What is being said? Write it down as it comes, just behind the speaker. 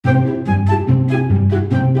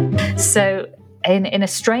So in a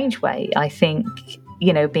strange way, I think,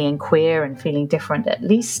 being queer and feeling different at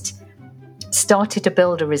least started to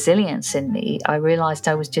build a resilience in me. I realized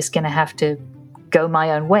I was just going to have to go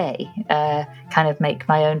my own way, kind of make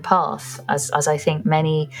my own path, as I think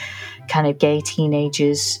many kind of gay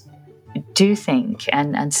teenagers do think,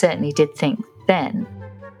 and certainly did think then.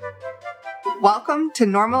 Welcome to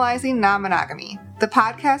Normalizing Non-Monogamy, the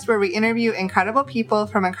podcast where we interview incredible people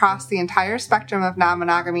from across the entire spectrum of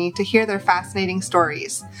non-monogamy to hear their fascinating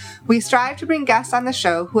stories. We strive to bring guests on the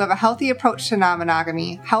show who have a healthy approach to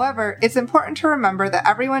non-monogamy. However, it's important to remember that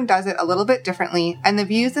everyone does it a little bit differently, and the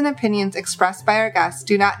views and opinions expressed by our guests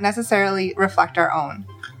do not necessarily reflect our own.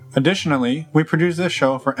 Additionally, we produce this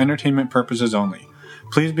show for entertainment purposes only.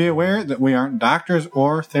 Please be aware that we aren't doctors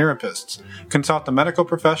or therapists. Consult a medical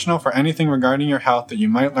professional for anything regarding your health that you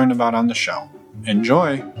might learn about on the show.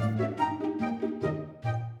 Enjoy!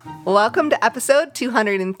 Welcome to episode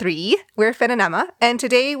 203. We're Finn and Emma, and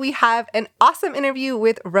today we have an awesome interview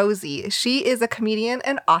with Rosie. She is a comedian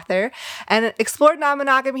and author and explored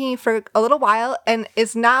non-monogamy for a little while and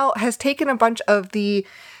has taken a bunch of the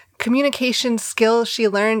communication skills she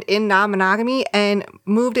learned in non-monogamy and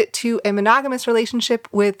moved it to a monogamous relationship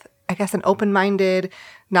with, I guess, an open-minded,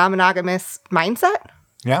 non-monogamous mindset?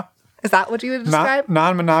 Yeah. Is that what you would describe?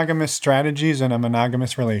 Non-monogamous strategies in a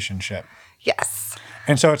monogamous relationship. Yes.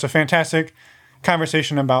 And so it's a fantastic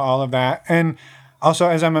conversation about all of that. And also,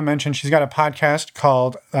 as Emma mentioned, she's got a podcast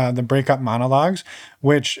called The Breakup Monologues,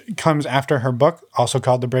 which comes after her book, also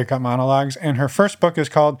called The Breakup Monologues. And her first book is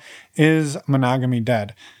called Is Monogamy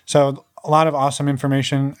Dead? So a lot of awesome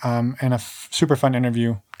information and a super fun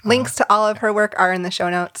interview. Links to all of her work are in the show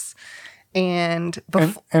notes. And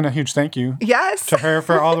a huge thank you yes. to her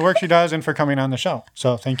for all the work she does and for coming on the show.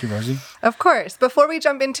 So thank you, Rosie. Of course. Before we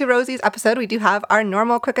jump into Rosie's episode, we do have our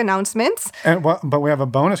normal quick announcements. But we have a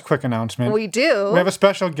bonus quick announcement. We do. We have a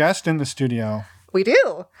special guest in the studio. We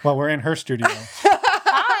do. Well, we're in her studio.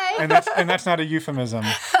 Hi. And that's not a euphemism.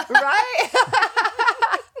 Right?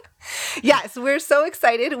 Yes, we're so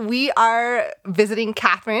excited. We are visiting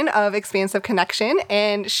Catherine of Expansive Connection,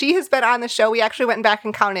 and she has been on the show. We actually went back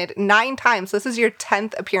and counted 9 times. So this is your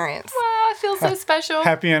 10th appearance. Wow, I feel so special.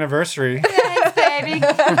 Happy anniversary. Thanks, baby.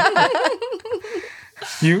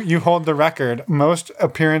 You hold the record. Most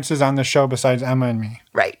appearances on the show besides Emma and me.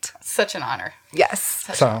 Right. Such an honor. Yes.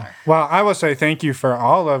 Such an honor. Well, I will say thank you for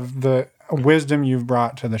all of the wisdom you've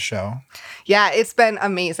brought to the show. Yeah, it's been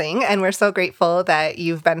amazing. And we're so grateful that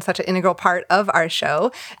you've been such an integral part of our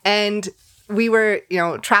show. And we were,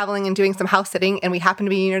 traveling and doing some house sitting, and we happened to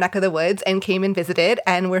be in your neck of the woods and came and visited.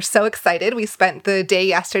 And we're so excited. We spent the day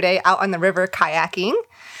yesterday out on the river kayaking.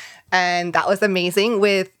 And that was amazing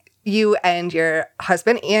with you and your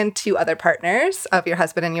husband and 2 other partners of your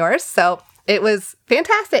husband and yours. So it was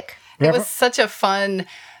fantastic. It was such a fun,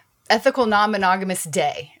 ethical, non-monogamous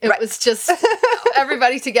day. It was just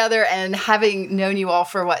everybody together, and having known you all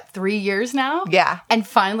for 3 years now? Yeah. And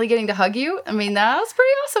finally getting to hug you. I mean, that was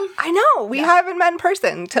pretty awesome. I know. We haven't met in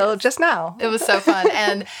person till just now. It was so fun.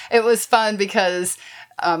 And it was fun because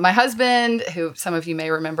my husband, who some of you may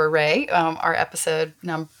remember, Ray, our episode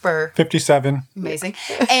number 57. Amazing.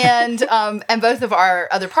 And both of our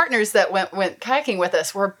other partners that went kayaking with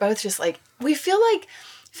us were both just like, we feel like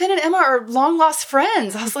Finn and Emma are long-lost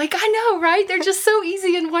friends. I was like, I know, right? They're just so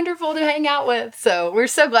easy and wonderful to hang out with. So we're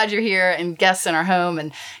so glad you're here and guests in our home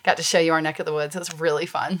and got to show you our neck of the woods. It was really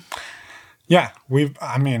fun. Yeah,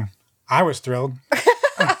 I was thrilled.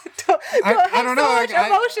 I don't know. So much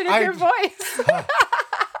emotion in your voice.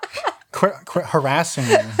 Quit harassing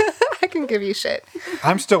me. I can give you shit.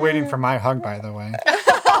 I'm still waiting for my hug, by the way.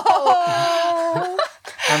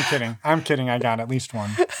 I'm kidding. I got at least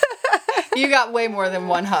one. You got way more than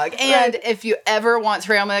one hug. And if you ever want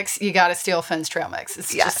trail mix, you got to steal Finn's trail mix.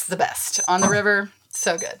 It's just the best. On the river,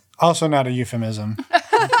 so good. Also not a euphemism.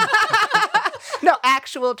 No,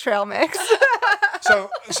 actual trail mix.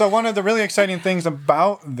 So one of the really exciting things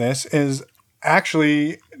about this is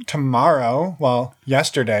actually tomorrow,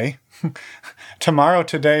 yesterday. Tomorrow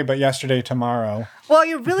today, but yesterday tomorrow. Well,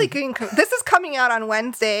 you're really getting... This is coming out on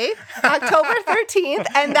Wednesday, October 13th,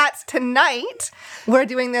 and that's tonight. We're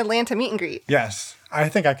doing the Atlanta meet and greet. Yes. I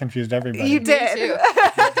think I confused everybody. You did. Me too.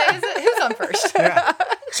 What day is it? Who's on first? Yeah.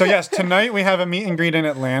 So yes, tonight we have a meet and greet in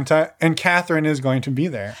Atlanta, and Catherine is going to be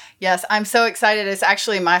there. Yes, I'm so excited. It's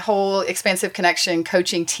actually my whole Expansive Connection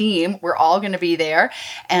coaching team. We're all going to be there.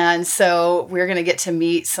 And so we're going to get to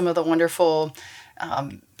meet some of the wonderful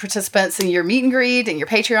participants in your meet and greet and your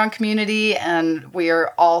Patreon community. And we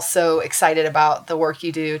are all so excited about the work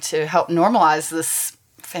you do to help normalize this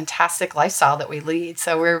fantastic lifestyle that we lead.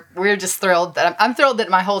 So we're just thrilled that I'm thrilled that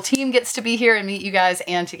my whole team gets to be here and meet you guys,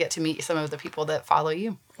 and to get to meet some of the people that follow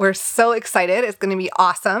you. We're so excited. It's going to be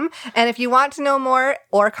awesome. And if you want to know more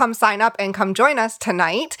or come sign up and come join us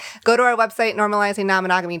tonight, go to our website,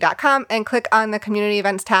 normalizingnonmonogamy.com, and click on the community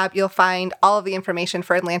events tab. You'll find all of the information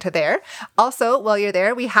for Atlanta there. Also, while you're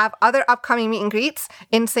there, we have other upcoming meet and greets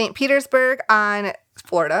in St. Petersburg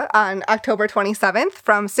Florida on October 27th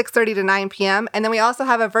from 6:30 to 9 p.m. And then we also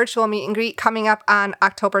have a virtual meet and greet coming up on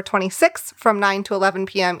October 26th from 9 to 11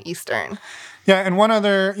 p.m. Eastern. Yeah, and one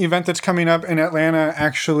other event that's coming up in Atlanta,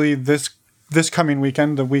 actually this coming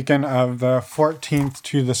weekend, the weekend of the 14th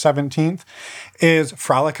to the 17th, is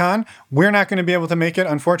Frolicon. We're not going to be able to make it,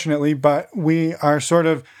 unfortunately, but we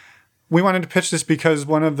wanted to pitch this because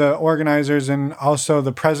one of the organizers and also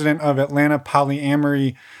the president of Atlanta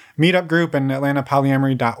Polyamory Meetup Group and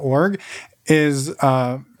atlantapolyamory.org is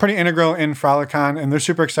pretty integral in Frolicon, and they're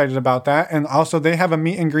super excited about that. And also they have a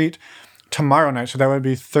meet and greet tomorrow night, so that would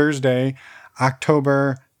be Thursday,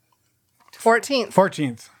 October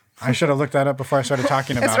 14th. I should have looked that up before I started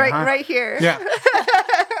talking about it. It's right here. Yeah.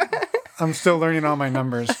 I'm still learning all my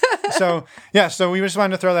numbers. So we just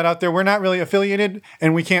wanted to throw that out there. We're not really affiliated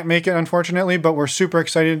and we can't make it, unfortunately, but we're super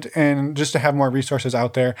excited and just to have more resources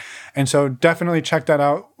out there. And so definitely check that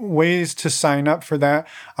out. Ways to sign up for that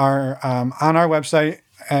are on our website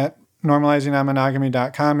at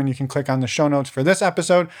normalizingnonmonogamy.com, and you can click on the show notes for this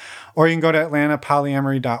episode, or you can go to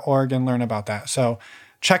atlantapolyamory.org and learn about that. So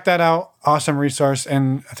check that out. Awesome resource.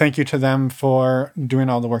 And thank you to them for doing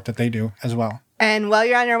all the work that they do as well. And while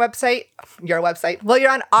you're on while you're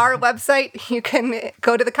on our website, you can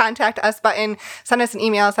go to the Contact Us button, send us an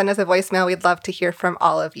email, send us a voicemail. We'd love to hear from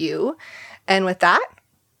all of you. And with that,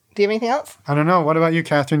 do you have anything else? I don't know. What about you,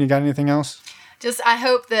 Catherine? You got anything else? I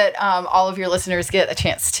hope that all of your listeners get a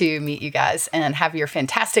chance to meet you guys and have your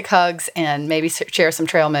fantastic hugs and maybe share some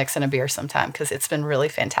trail mix and a beer sometime, because it's been really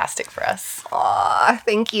fantastic for us. Aw,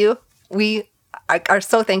 thank you. We are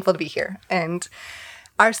so thankful to be here and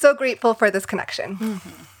are so grateful for this connection.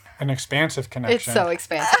 Mm-hmm. An expansive connection. It's so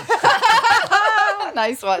expansive.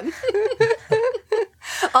 Nice one.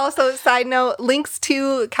 Also, side note, links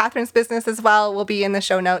to Catherine's business as well will be in the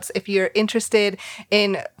show notes. If you're interested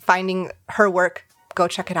in finding her work, go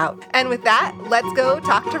check it out. And with that, let's go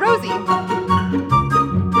talk to Rosie.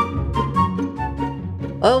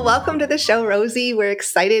 Well, welcome to the show, Rosie. We're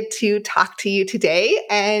excited to talk to you today,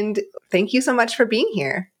 and thank you so much for being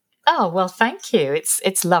here. Oh, well, thank you.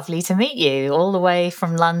 It's lovely to meet you all the way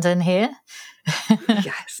from London here.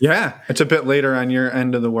 Yes. Yeah, it's a bit later on your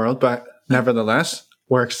end of the world, but nevertheless,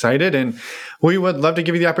 we're excited, and we would love to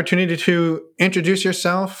give you the opportunity to introduce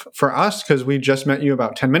yourself for us, because we just met you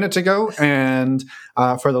about 10 minutes ago, and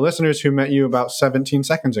for the listeners who met you about 17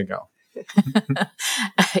 seconds ago.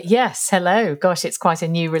 Yes, hello. Gosh, it's quite a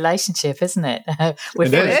new relationship, isn't it?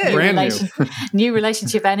 It is brand new. New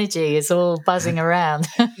relationship energy is all buzzing around.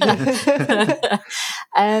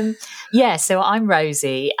 So I'm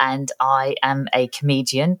Rosie, and I am a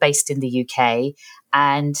comedian based in the UK.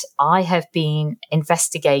 And I have been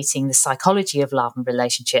investigating the psychology of love and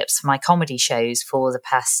relationships for my comedy shows for the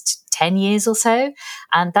past 10 years or so.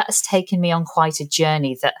 And that has taken me on quite a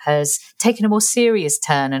journey that has taken a more serious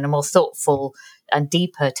turn and a more thoughtful and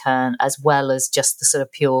deeper turn, as well as just the sort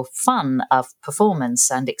of pure fun of performance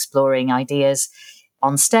and exploring ideas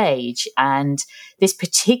on stage. And this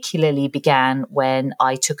particularly began when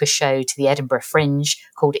I took a show to the Edinburgh Fringe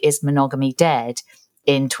called Is Monogamy Dead?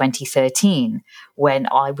 In 2013, when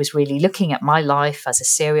I was really looking at my life as a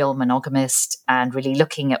serial monogamist and really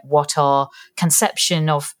looking at what our conception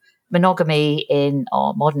of monogamy in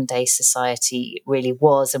our modern day society really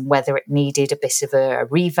was, and whether it needed a bit of a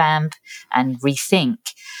revamp and rethink,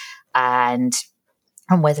 and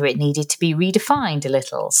whether it needed to be redefined a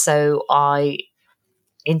little. So I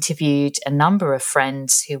interviewed a number of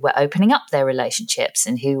friends who were opening up their relationships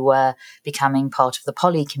and who were becoming part of the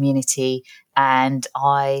poly community. And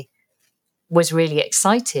I was really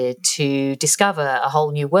excited to discover a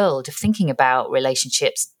whole new world of thinking about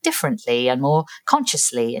relationships differently and more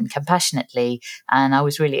consciously and compassionately. And I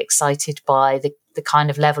was really excited by the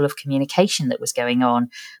kind of level of communication that was going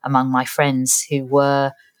on among my friends who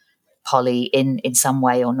were poly in some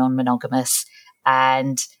way or non-monogamous.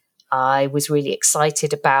 And I was really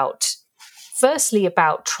excited firstly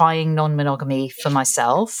about trying non-monogamy for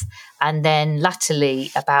myself, and then latterly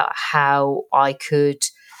about how I could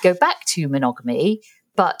go back to monogamy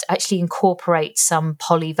but actually incorporate some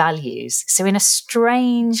poly values. So in a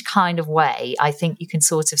strange kind of way, I think you can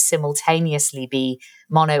sort of simultaneously be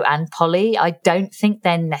mono and poly. I don't think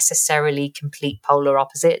they're necessarily complete polar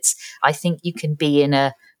opposites. I think you can be in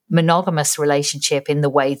a monogamous relationship in the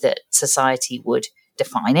way that society would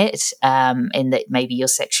define it, in that maybe you're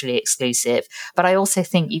sexually exclusive. But I also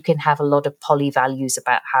think you can have a lot of poly values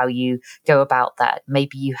about how you go about that.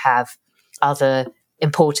 Maybe you have other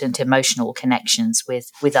important emotional connections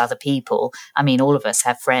with other people. I mean, all of us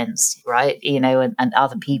have friends, right? And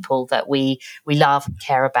other people that we love and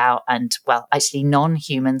care about, and well, actually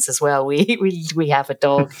non-humans as well. We have a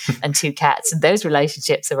dog and 2 cats, and those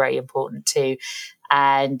relationships are very important too.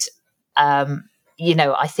 And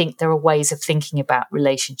I think there are ways of thinking about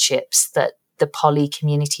relationships that the poly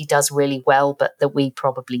community does really well, but that we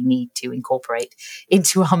probably need to incorporate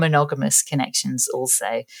into our monogamous connections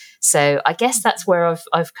also. So I guess that's where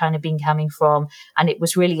I've kind of been coming from. And it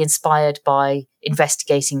was really inspired by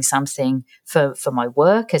investigating something for my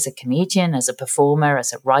work as a comedian, as a performer,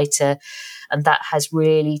 as a writer. And that has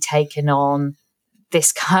really taken on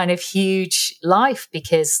this kind of huge life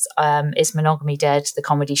because Is Monogamy Dead? The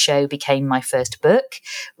comedy show became my first book,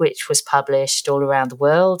 which was published all around the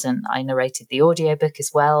world, and I narrated the audiobook as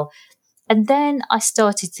well. And then I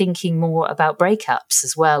started thinking more about breakups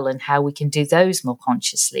as well, and how we can do those more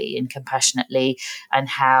consciously and compassionately, and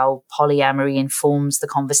how polyamory informs the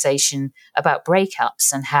conversation about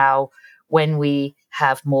breakups, and how when we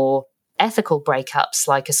have more ethical breakups,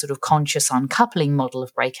 like a sort of conscious uncoupling model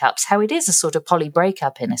of breakups, how it is a sort of poly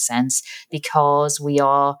breakup in a sense, because we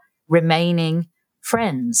are remaining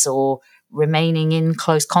friends or remaining in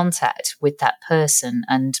close contact with that person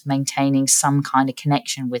and maintaining some kind of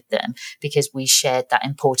connection with them because we shared that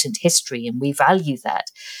important history and we value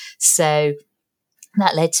that. So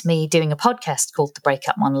that led to me doing a podcast called The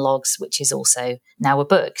Breakup Monologues, which is also now a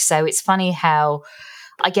book. So it's funny how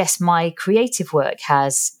I guess my creative work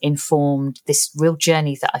has informed this real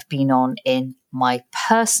journey that I've been on in my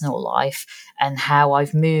personal life, and how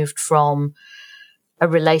I've moved from a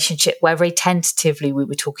relationship where very tentatively we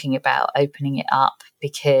were talking about opening it up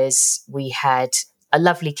because we had a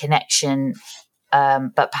lovely connection,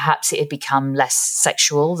 but perhaps it had become less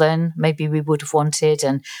sexual than maybe we would have wanted.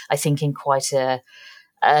 And I think in quite a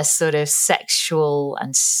sort of sexual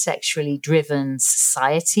and sexually driven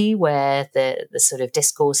society where the sort of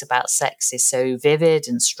discourse about sex is so vivid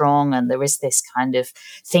and strong, and there is this kind of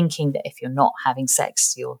thinking that if you're not having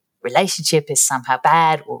sex, your relationship is somehow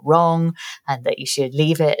bad or wrong and that you should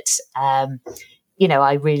leave it. I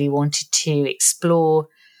really wanted to explore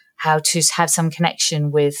how to have some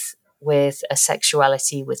connection with a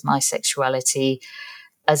sexuality, with my sexuality,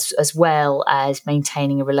 as well as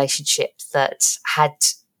maintaining a relationship that had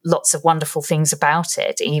lots of wonderful things about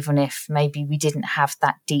it, even if maybe we didn't have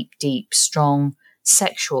that deep, strong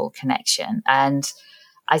sexual connection. And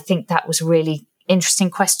I think that was a really interesting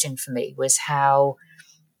question for me, was how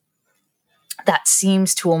that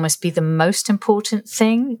seems to almost be the most important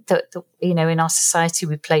thing that in our society,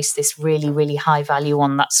 we place this really, really high value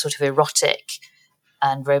on that sort of erotic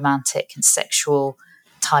and romantic and sexual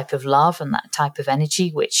type of love and that type of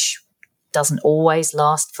energy, which doesn't always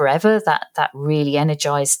last forever. That really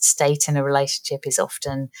energized state in a relationship is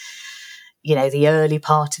often, the early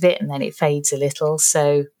part of it, and then it fades a little.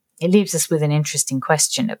 So it leaves us with an interesting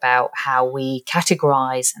question about how we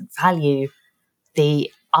categorize and value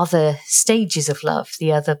the other stages of love,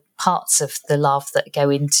 the other parts of the love that go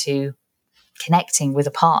into connecting with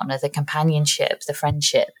a partner, the companionship, the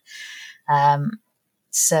friendship.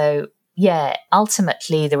 So yeah,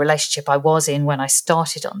 ultimately the relationship I was in when I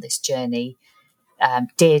started on this journey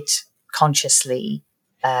did consciously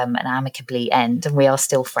and amicably end, and we are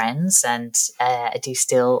still friends, and I do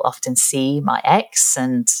still often see my ex,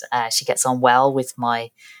 and she gets on well with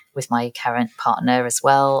my current partner as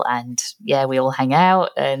well, and yeah, we all hang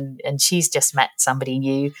out, and she's just met somebody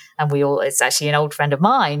new, and it's actually an old friend of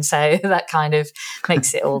mine, so that kind of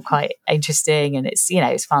makes it all quite interesting, and it's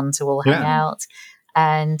it's fun to all hang out.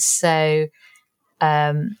 And so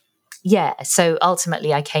so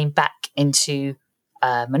ultimately I came back into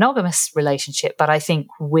a monogamous relationship, but I think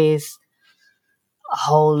with a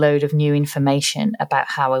whole load of new information about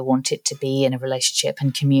how I wanted to be in a relationship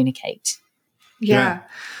and communicate. Yeah.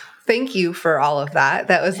 Thank you for all of that.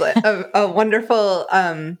 That was a wonderful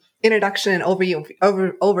introduction and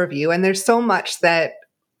overview. And there's so much that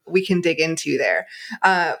we can dig into there.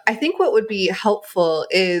 I think what would be helpful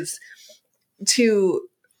is to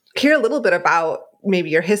hear a little bit about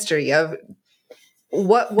maybe your history of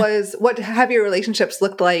what have your relationships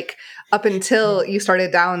looked like up until you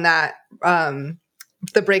started down that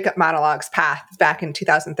the Breakup Monologues path back in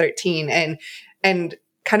 2013 and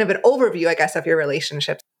kind of an overview, I guess, of your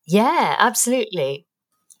relationship. Yeah, absolutely.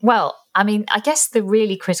 Well, I mean, I guess the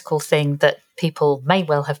really critical thing that people may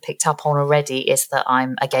well have picked up on already is that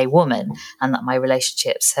I'm a gay woman and that my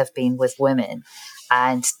relationships have been with women.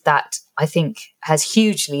 And that, I think, has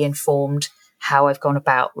hugely informed how I've gone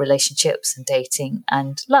about relationships and dating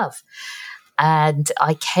and love. And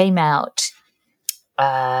I came out,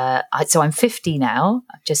 so I'm 50 now.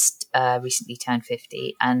 I've just recently turned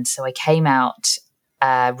 50. And so I came out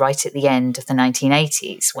right at the end of the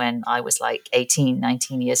 1980s when I was like 18,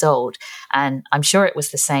 19 years old. And I'm sure it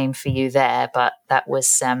was the same for you there, but that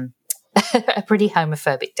was a pretty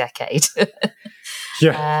homophobic decade.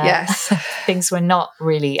 Yeah. Yes. Things were not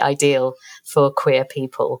really ideal for queer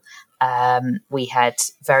people. We had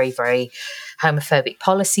very, very homophobic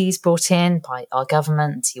policies brought in by our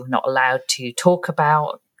government. You were not allowed to talk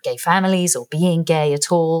about gay families or being gay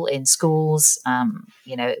at all in schools.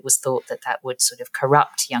 It was thought that that would sort of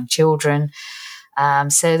corrupt young children.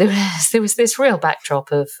 So there was this real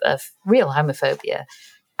backdrop of real homophobia.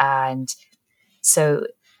 And so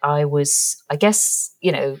I was, I guess,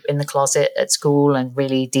 in the closet at school and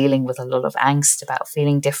really dealing with a lot of angst about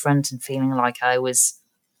feeling different and feeling like I was,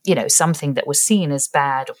 something that was seen as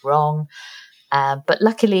bad or wrong. But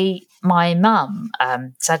luckily, my mum,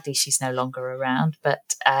 sadly, she's no longer around,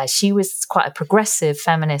 but she was quite a progressive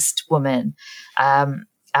feminist woman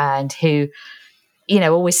and who,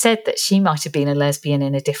 always said that she might have been a lesbian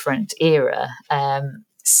in a different era.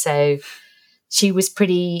 So she was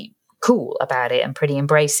pretty cool about it and pretty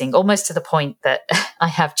embracing, almost to the point that I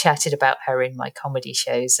have chatted about her in my comedy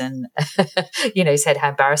shows and, said how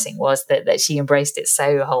embarrassing it was that she embraced it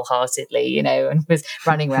so wholeheartedly, and was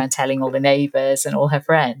running around telling all the neighbours and all her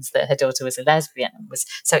friends that her daughter was a lesbian and was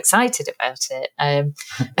so excited about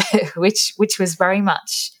it, which was very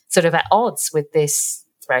much sort of at odds with this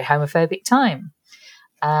very homophobic time.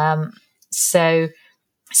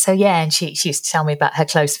 So yeah, and she used to tell me about her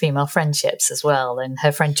close female friendships as well, and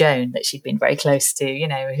her friend Joan that she'd been very close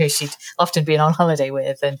to, who she'd often been on holiday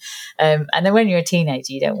with, and then when you're a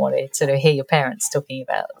teenager, you don't want to sort of hear your parents talking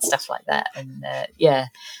about stuff like that, and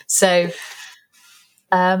so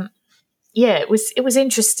it was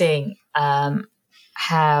interesting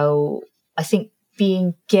how I think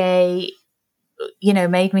being gay,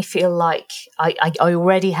 made me feel like I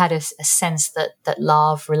already had a sense that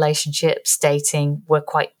love, relationships, dating were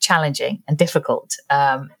quite challenging and difficult,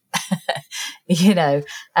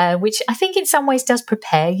 which I think in some ways does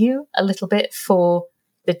prepare you a little bit for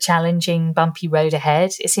the challenging, bumpy road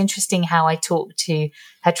ahead. It's interesting how I talk to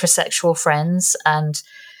heterosexual friends and,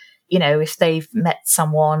 if they've met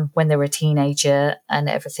someone when they were a teenager and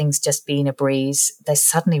everything's just been a breeze, they're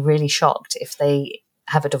suddenly really shocked if they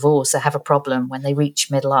have a divorce or have a problem when they reach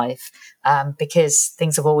midlife, because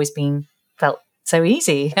things have always been felt so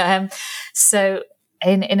easy. So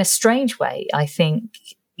in a strange way, I think,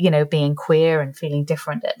 being queer and feeling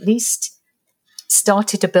different at least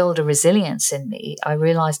started to build a resilience in me. I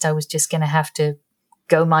realized I was just going to have to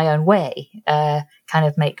go my own way, kind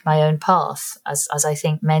of make my own path, as I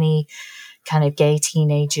think many kind of gay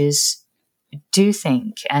teenagers do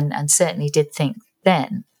think, and certainly did think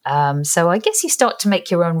then. So I guess you start to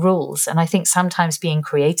make your own rules. And I think sometimes being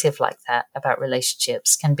creative like that about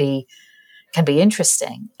relationships can be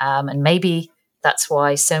interesting. And maybe that's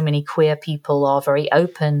why so many queer people are very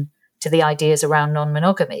open to the ideas around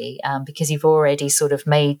non-monogamy, because you've already sort of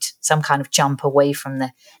made some kind of jump away from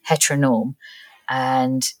the heteronorm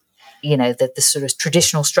and, the sort of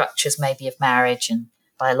traditional structures maybe of marriage and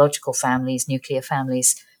biological families, nuclear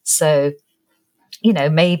families. So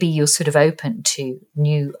maybe you're sort of open to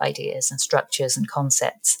new ideas and structures and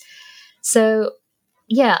concepts. So,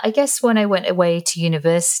 yeah, I guess when I went away to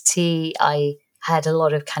university, I had a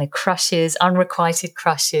lot of kind of crushes, unrequited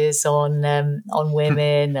crushes on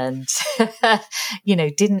women, and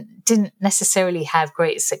didn't necessarily have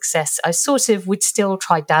great success. I sort of would still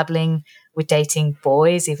try dabbling with dating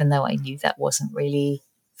boys, even though I knew that wasn't really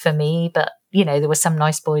for me, but there were some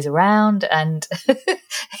nice boys around, and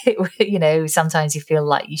sometimes you feel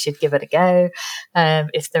like you should give it a go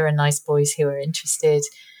if there are nice boys who are interested.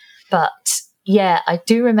 But yeah, I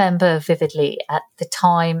do remember vividly at the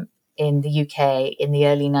time in the UK in the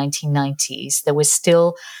early 1990s, there was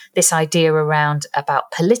still this idea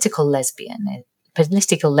about political lesbianism,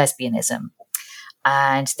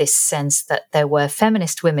 and this sense that there were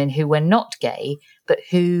feminist women who were not gay, but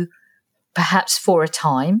who perhaps for a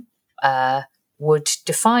time would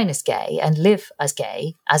define as gay and live as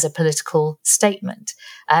gay as a political statement,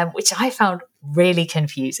 which I found really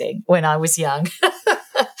confusing when I was young.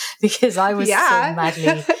 because I was Yeah.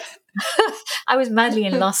 madly, I was madly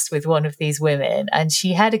in lust with one of these women, and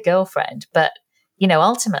she had a girlfriend, but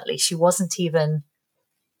ultimately she wasn't even,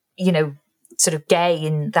 sort of gay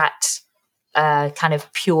in that kind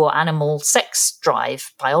of pure animal sex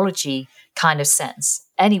drive, biology kind of sense.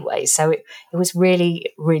 Anyway, so it was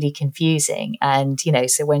really, really confusing. And,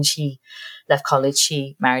 so when she left college,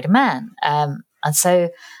 she married a man. And so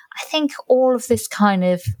I think all of this kind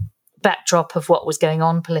of backdrop of what was going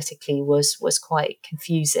on politically was quite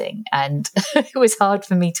confusing. And it was hard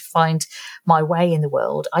for me to find my way in the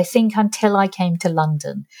world, I think, until I came to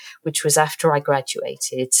London, which was after I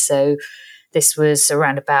graduated. So this was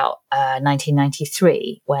around about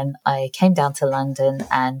 1993 when I came down to London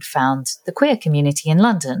and found the queer community in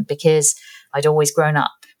London, because I'd always grown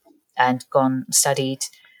up and gone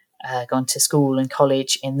to school and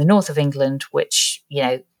college in the north of England, which,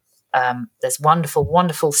 there's wonderful,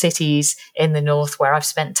 wonderful cities in the north where I've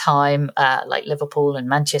spent time, like Liverpool and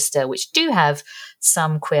Manchester, which do have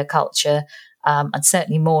some queer culture, and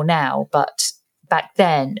certainly more now. But back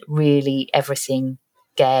then, really everything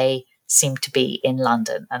gay seemed to be in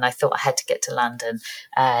London, and I thought I had to get to London.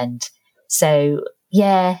 And so,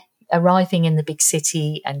 arriving in the big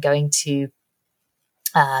city and going to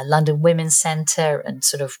London Women's Centre and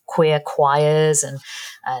sort of queer choirs and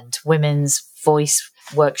women's voice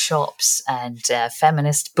workshops and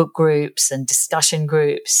feminist book groups and discussion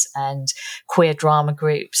groups and queer drama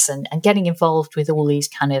groups and getting involved with all these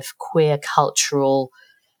kind of queer cultural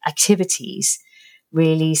activities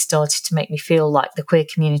really started to make me feel like the queer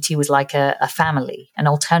community was like a family, an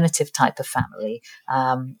alternative type of family.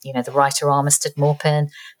 The writer Armistead Maupin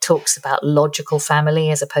talks about logical family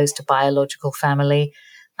as opposed to biological family.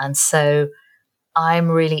 And so I'm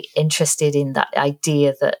really interested in that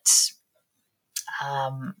idea that,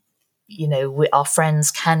 our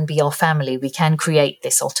friends can be our family. We can create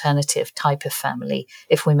this alternative type of family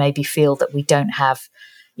if we maybe feel that we don't have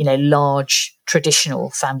large traditional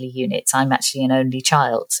family units. I'm actually an only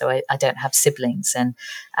child, so I don't have siblings. And,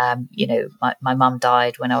 my mum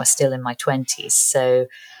died when I was still in my 20s. So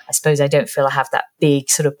I suppose I don't feel I have that big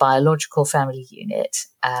sort of biological family unit.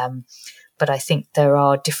 But I think there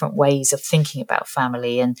are different ways of thinking about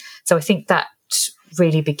family. And so I think that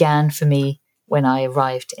really began for me when I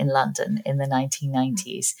arrived in London in the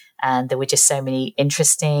 1990s. And there were just so many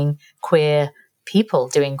interesting queer people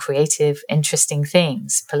doing creative, interesting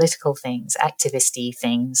things, political things, activisty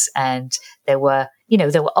things. And there were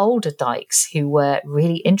older dykes who were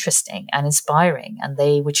really interesting and inspiring, and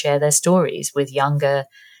they would share their stories with younger,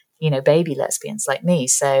 baby lesbians like me.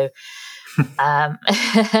 So, and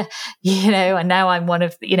now I'm one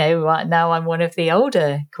of, now I'm one of the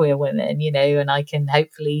older queer women, and I can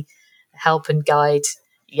hopefully help and guide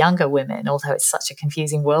younger women, although it's such a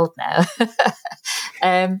confusing world now.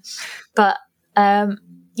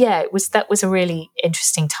 That was a really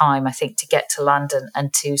interesting time, I think, to get to London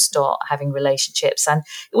and to start having relationships. And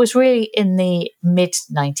it was really in the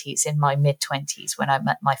mid-90s, in my mid-20s, when I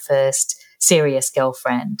met my first serious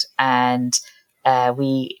girlfriend. And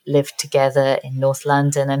we lived together in North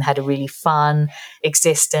London and had a really fun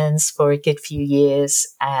existence for a good few years.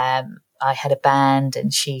 I had a band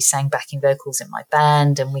and she sang backing vocals in my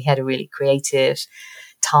band, and we had a really creative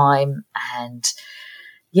time. And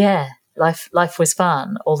life was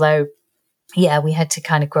fun, although we had to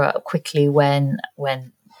kind of grow up quickly when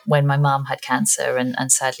my mum had cancer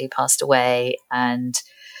and sadly passed away. And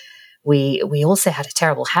we also had a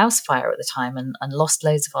terrible house fire at the time and lost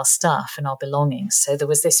loads of our stuff and our belongings. So there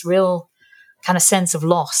was this real kind of sense of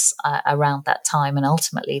loss around that time, and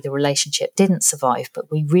ultimately the relationship didn't survive,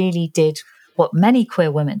 but we really did what many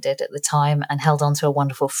queer women did at the time and held on to a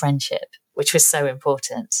wonderful friendship, which was so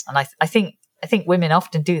important. And I think women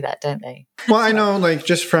often do that, don't they? Well, I know, like,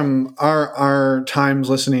 just from our times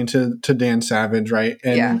listening to Dan Savage, right?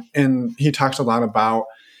 And he talks a lot about,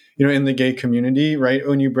 in the gay community, right?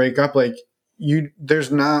 When you break up, like,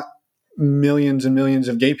 there's not millions and millions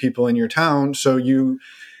of gay people in your town. So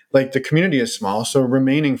the community is small. So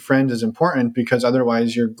remaining friends is important, because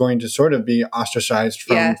otherwise you're going to sort of be ostracized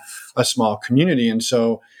from a small community. And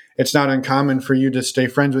so it's not uncommon for you to stay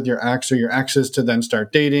friends with your ex or your exes to then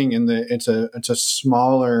start dating. And it's a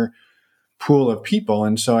smaller pool of people.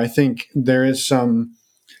 And so I think there is some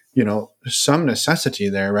necessity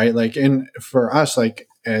there, right? Like, for us, like,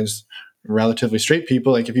 as relatively straight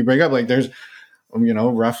people, like, if you break up, like, there's,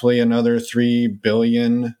 roughly another 3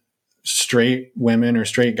 billion straight women or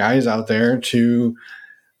straight guys out there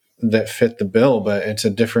that fit the bill, but it's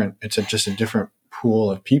just a different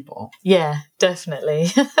pool of people. Yeah, definitely.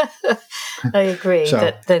 I agree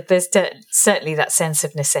that there's certainly that sense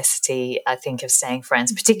of necessity, I think, of staying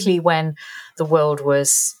friends, particularly when the world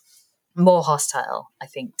was more hostile, I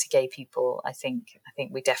think, to gay people. I think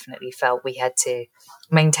we definitely felt we had to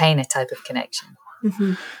maintain a type of connection.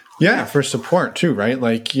 Mm-hmm. Yeah, for support too, right?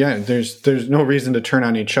 Like, yeah, there's no reason to turn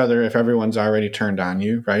on each other if everyone's already turned on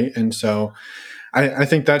you, right? And so I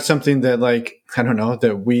think that's something that, like, I don't know,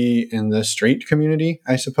 that we in the straight community,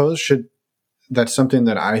 I suppose, that's something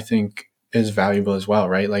that I think is valuable as well,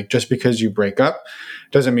 right? Like, just because you break up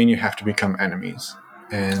doesn't mean you have to become enemies.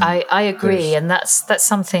 And I agree. And that's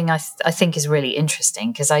something I think is really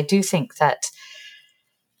interesting, because I do think that,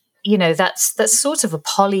 you know, that's sort of a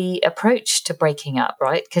poly approach to breaking up,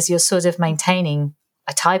 right? Because you're sort of maintaining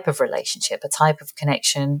a type of relationship, a type of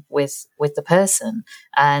connection with the person.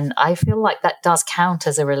 And I feel like that does count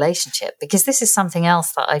as a relationship, because this is something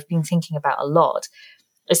else that I've been thinking about a lot,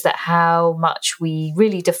 is that how much we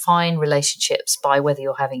really define relationships by whether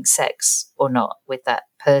you're having sex or not with that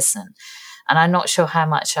person. And I'm not sure how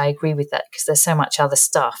much I agree with that, because there's so much other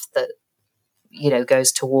stuff that, you know,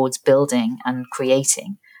 goes towards building and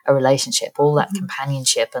creating a relationship, all that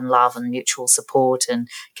companionship and love and mutual support and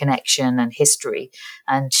connection and history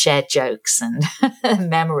and shared jokes and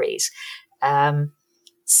memories.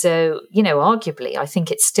 So, you know, arguably, I think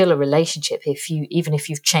it's still a relationship even if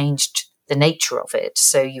you've changed the nature of it.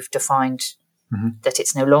 So you've defined that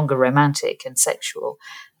it's no longer romantic and sexual.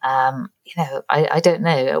 You know, I don't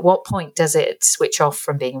know. At what point does it switch off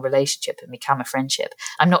from being a relationship and become a friendship?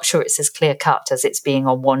 I'm not sure it's as clear cut as it's being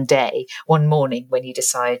on one morning when you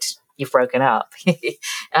decide you've broken up.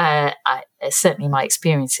 Certainly my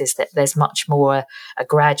experience is that there's much more a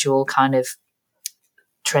gradual kind of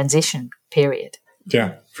transition period.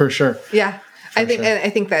 Yeah, for sure. Yeah. I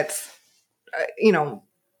think that's, you know,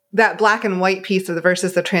 that black and white piece of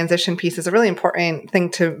versus the transition piece is a really important thing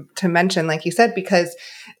to mention, like you said, because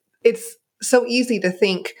it's so easy to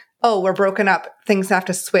think, oh, we're broken up, things have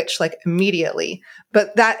to switch like immediately.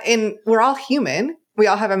 But we're all human, we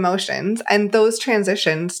all have emotions, and those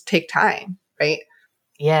transitions take time, right?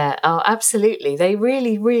 Yeah, oh, absolutely. They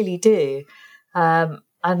really, really do. And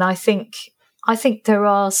I think there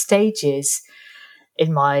are stages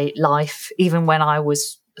in my life, even when I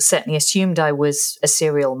was certainly assumed I was a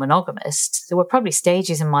serial monogamist, there were probably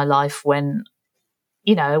stages in my life when,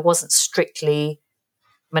 you know, I wasn't strictly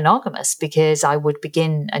monogamous, because I would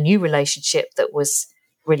begin a new relationship that was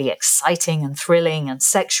really exciting and thrilling and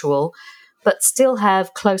sexual, but still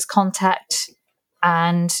have close contact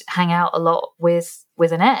and hang out a lot with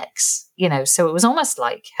an ex, you know. So it was almost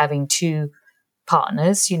like having two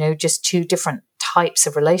partners, you know, just two different types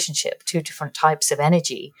of relationship, two different types of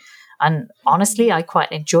energy. And honestly, I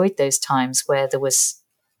quite enjoyed those times where there was,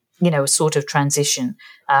 you know, a sort of transition.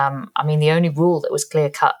 I mean, the only rule that was clear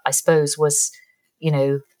cut, I suppose, was, you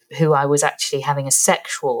know, who I was actually having a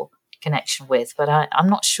sexual connection with. But I'm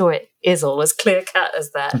not sure it is all as clear cut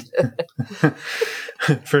as that.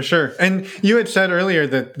 For sure. And you had said earlier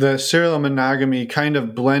that the serial monogamy kind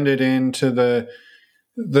of blended into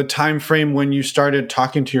the time frame when you started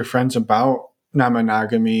talking to your friends about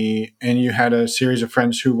non-monogamy, and you had a series of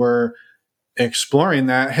friends who were exploring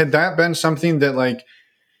that. Had that been something that, like,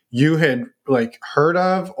 you had, like, heard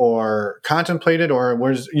of or contemplated, or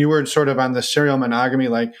was you were sort of on the serial monogamy,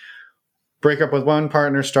 like, break up with one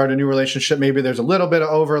partner, start a new relationship, maybe there's a little bit of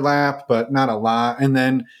overlap but not a lot, and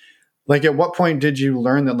then, like, at what point did you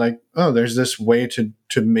learn that, like, oh, there's this way to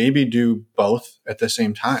maybe do both at the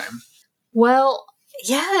same time? Well,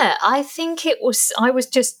 yeah, I think I was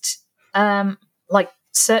just like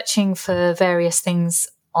searching for various things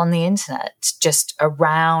on the internet just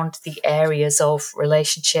around the areas of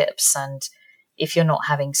relationships, and if you're not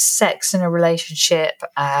having sex in a relationship,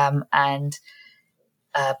 and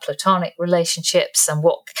platonic relationships, and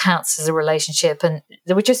what counts as a relationship. And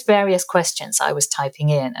there were just various questions I was typing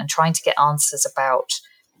in and trying to get answers about,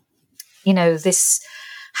 you know, this,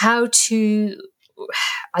 how to,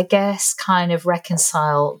 I guess, kind of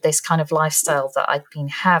reconcile this kind of lifestyle that I'd been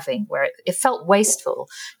having, where it felt wasteful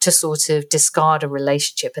to sort of discard a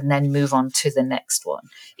relationship and then move on to the next one,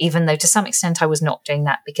 even though to some extent I was not doing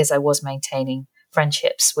that because I was maintaining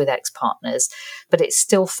friendships with ex-partners. But it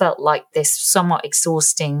still felt like this somewhat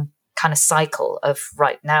exhausting kind of cycle of,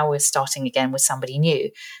 right, now we're starting again with somebody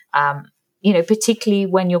new. You know, particularly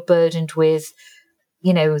when you're burdened with,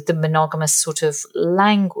 you know, the monogamous sort of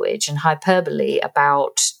language and hyperbole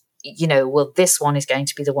about, you know, well, this one is going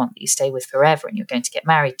to be the one that you stay with forever and you're going to get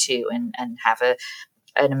married to and have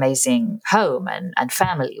an amazing home and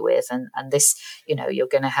family with. And this, you know, you're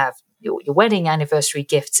going to have your wedding anniversary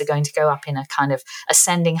gifts are going to go up in a kind of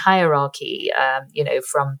ascending hierarchy,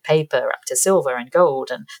 from paper up to silver and gold.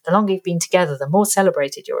 And the longer you've been together, the more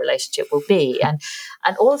celebrated your relationship will be. And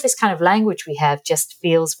all of this kind of language we have just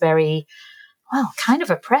feels very, kind of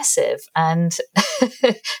oppressive. And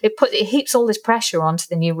it heaps all this pressure onto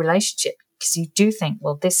the new relationship, because you do think,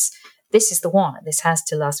 well, this is the one, and this has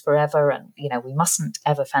to last forever, and we mustn't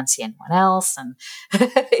ever fancy anyone else, and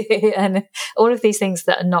and all of these things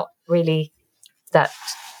that are not really that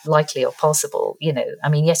likely or possible.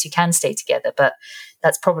 Yes, you can stay together, but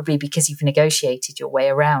that's probably because you've negotiated your way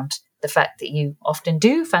around the fact that you often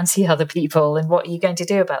do fancy other people, and what are you going to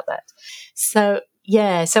do about that? So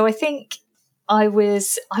I think I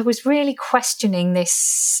was really questioning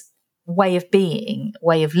this way of being,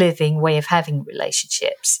 way of living, way of having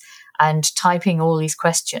relationships, and typing all these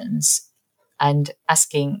questions and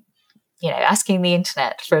asking the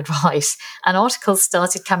internet for advice. And articles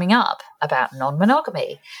started coming up about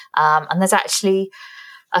non-monogamy. And there's actually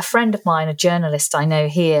a friend of mine, a journalist I know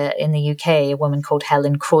here in the UK, a woman called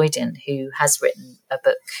Helen Croydon, who has written a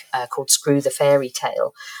book called Screw the Fairy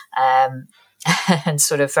Tale. And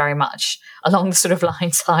sort of very much along the sort of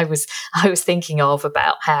lines I was thinking of,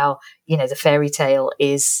 about how, the fairy tale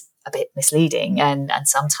is a bit misleading and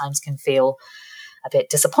sometimes can feel a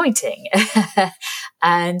bit disappointing.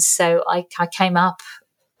 And so I came up,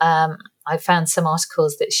 I found some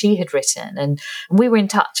articles that she had written, and we were in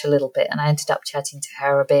touch a little bit, and I ended up chatting to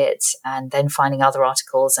her a bit, and then finding other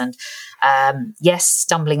articles, and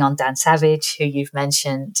stumbling on Dan Savage, who you've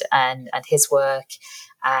mentioned, and his work,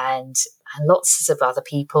 and lots of other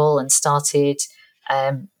people, and started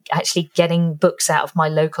actually getting books out of my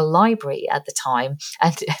local library at the time.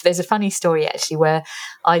 And there's a funny story actually where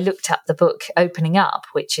I looked up the book Opening Up,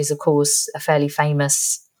 which is of course a fairly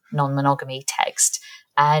famous non-monogamy text,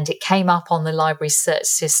 and it came up on the library search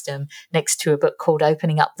system next to a book called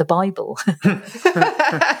Opening Up the Bible.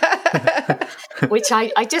 Which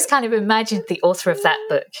I just kind of imagined the author of that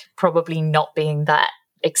book probably not being that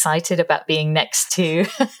excited about being next to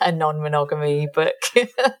a non-monogamy book.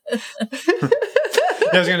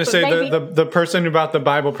 I was going to say the person who bought the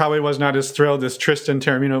Bible probably was not as thrilled as Tristan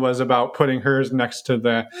Taormino was about putting hers next to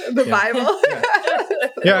the Bible.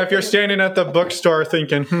 Yeah, if you're standing at the bookstore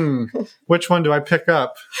thinking, which one do I pick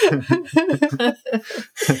up?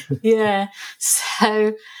 Yeah.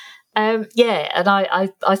 So, and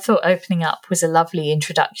I thought Opening Up was a lovely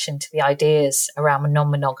introduction to the ideas around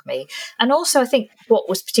non-monogamy. And also I think what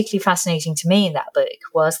was particularly fascinating to me in that book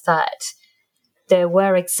was that there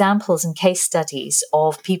were examples and case studies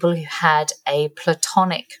of people who had a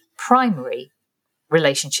platonic primary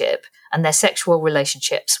relationship, and their sexual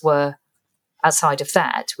relationships were outside of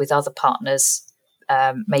that with other partners,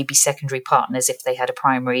 maybe secondary partners if they had a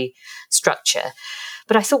primary structure.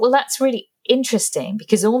 But I thought, well, that's really interesting,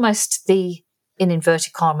 because almost the, in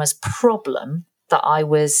inverted commas, problem that I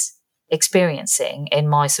was experiencing in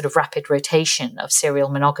my sort of rapid rotation of serial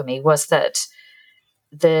monogamy was that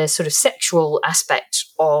the sort of sexual aspect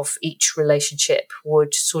of each relationship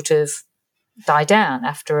would sort of die down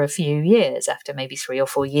after a few years, after maybe 3 or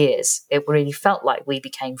 4 years. It really felt like we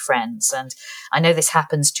became friends. And I know this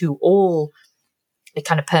happens to all the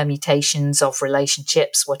kind of permutations of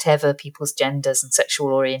relationships, whatever people's genders and sexual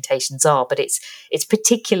orientations are, but it's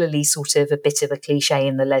particularly sort of a bit of a cliche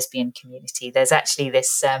in the lesbian community. There's actually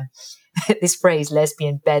this this phrase,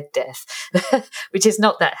 lesbian bed death, which is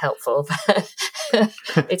not that helpful, but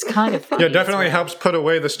it's kind of funny. Yeah, definitely helps put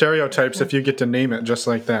away the stereotypes if you get to name it just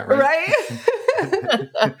like that, right?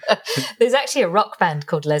 Right? There's actually a rock band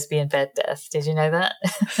called Lesbian Bed Death. Did you know that?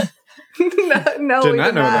 No, Did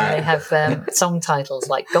not know that. They have song titles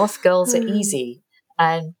like Goth Girls Are Easy,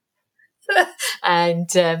 and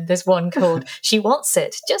there's one called She Wants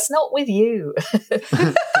It, Just Not With You.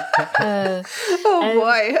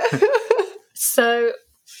 Boy. So,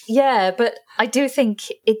 yeah, but I do think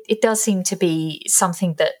it does seem to be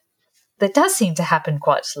something that does seem to happen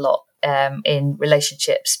quite a lot in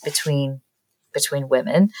relationships between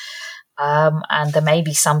women. And there may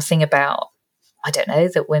be something about, I don't know,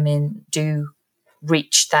 that women do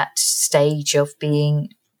reach that stage of being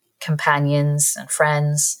companions and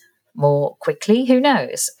friends more quickly. Who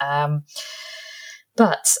knows?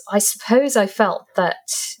 But I suppose I felt that,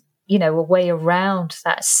 a way around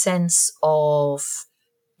that sense of,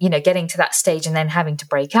 getting to that stage and then having to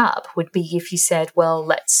break up would be if you said, well,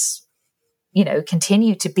 let's,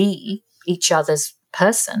 continue to be each other's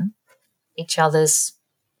person, each other's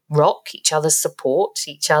rock, each other's support,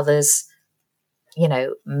 each other's,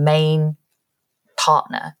 main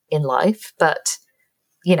partner in life. But,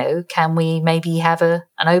 can we maybe have an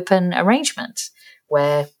open arrangement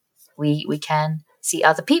where we can see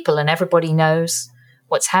other people, and everybody knows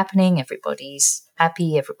what's happening. Everybody's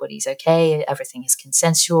happy. Everybody's okay. Everything is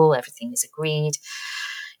consensual. Everything is agreed.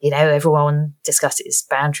 Everyone discusses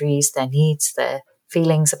boundaries, their needs, their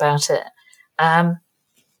feelings about it.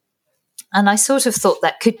 And I sort of thought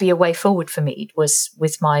that could be a way forward for me, was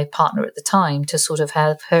with my partner at the time, to sort of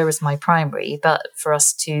have her as my primary, but for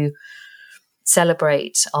us to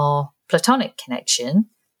celebrate our platonic connection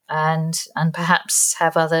and perhaps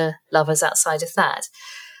have other lovers outside of that.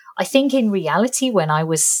 I think in reality, when I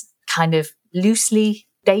was kind of loosely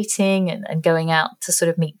dating and going out to sort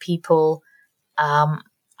of meet people,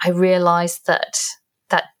 I realized that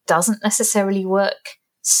doesn't necessarily work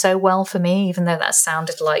so well for me, even though that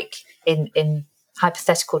sounded like, in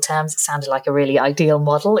hypothetical terms, it sounded like a really ideal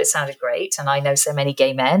model. It sounded great. And I know so many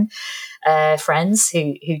gay men friends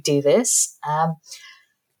who do this.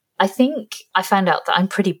 I think I found out that I'm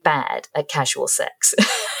pretty bad at casual sex.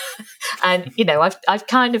 And, I've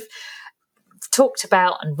kind of talked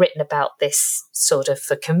about and written about this sort of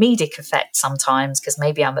for comedic effect sometimes, because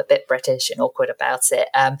maybe I'm a bit British and awkward about it.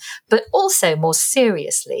 But also more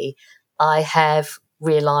seriously, I have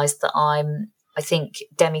realized that I think,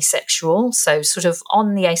 demisexual, so sort of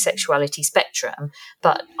on the asexuality spectrum,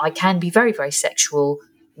 but I can be very, very sexual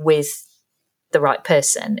with the right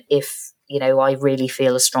person if, I really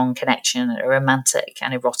feel a strong connection, a romantic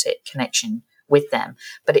and erotic connection with them.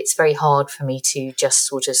 But it's very hard for me to just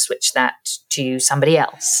sort of switch that to somebody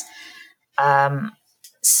else.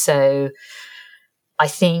 So I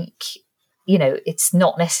think, it's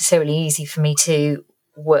not necessarily easy for me to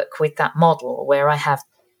work with that model where I have,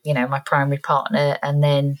 my primary partner and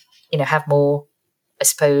then, have more, I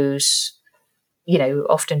suppose,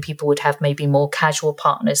 often people would have maybe more casual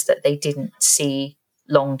partners that they didn't see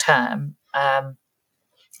long term.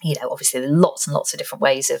 Obviously there are lots and lots of different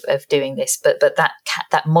ways of doing this, but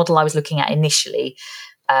that model I was looking at initially,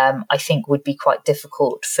 I think would be quite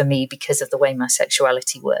difficult for me because of the way my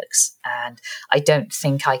sexuality works. And I don't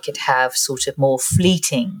think I could have sort of more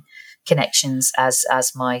fleeting connections as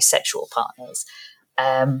my sexual partners.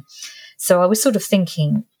 So I was sort of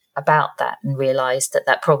thinking about that and realized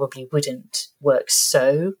that probably wouldn't work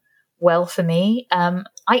so well for me.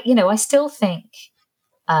 I still think,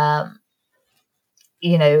 I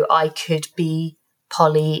could be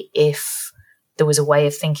poly if there was a way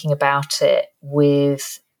of thinking about it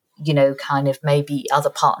with, kind of maybe other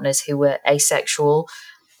partners who were asexual.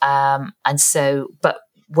 But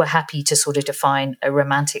were happy to sort of define a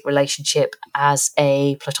romantic relationship as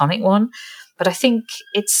a platonic one. But I think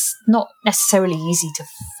it's not necessarily easy to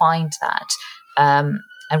find that. And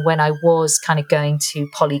when I was kind of going to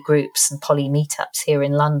poly groups and poly meetups here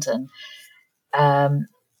in London,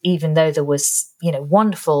 even though there was,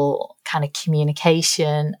 wonderful kind of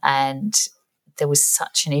communication and there was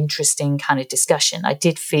such an interesting kind of discussion, I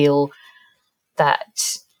did feel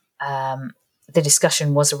that the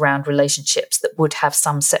discussion was around relationships that would have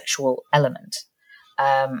some sexual element.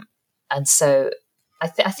 And so I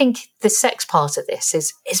think the sex part of this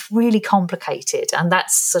is really complicated, and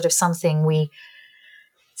that's sort of something we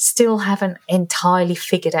still haven't entirely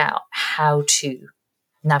figured out how to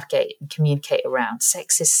navigate and communicate around.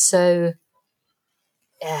 Sex is so,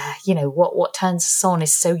 what turns us on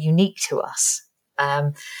is so unique to us.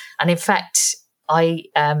 And in fact, I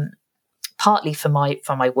partly for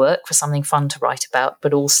my work, for something fun to write about,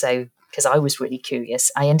 but also because I was really curious,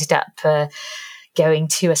 I ended up going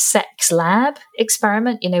to a sex lab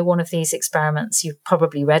experiment. One of these experiments, you've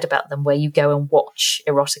probably read about them, where you go and watch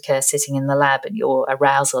erotica sitting in the lab and your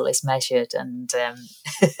arousal is measured and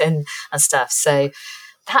and stuff. So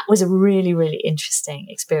that was a really, really interesting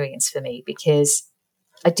experience for me, because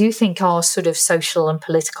I do think our sort of social and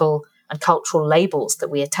political and cultural labels that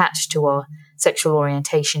we attach to our sexual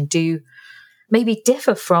orientation do maybe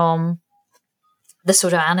differ from the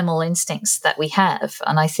sort of animal instincts that we have.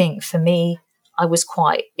 And I think for me, I was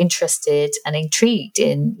quite interested and intrigued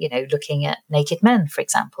in, looking at naked men, for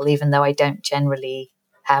example, even though I don't generally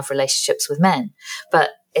have relationships with men.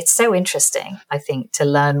 But it's so interesting, I think, to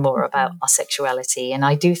learn more about our sexuality. And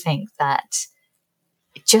I do think that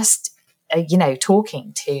just,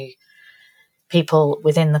 talking to people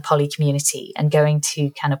within the poly community and going to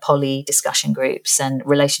kind of poly discussion groups and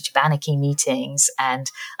relationship anarchy meetings. And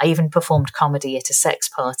I even performed comedy at a sex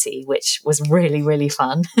party, which was really, really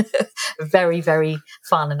fun. Very, very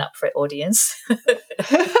fun and up for it audience.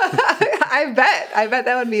 I bet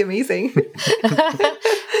that would be amazing. But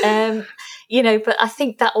I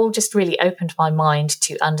think that all just really opened my mind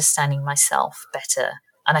to understanding myself better.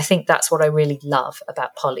 And I think that's what I really love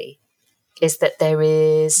about poly, is that there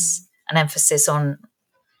is an emphasis on,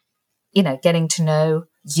 getting to know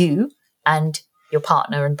you and your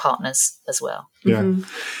partner and partners as well. Yeah.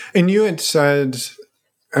 And you had said,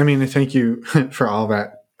 I mean, thank you for all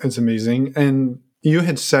that. It's amazing. And you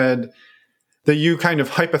had said that you kind of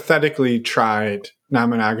hypothetically tried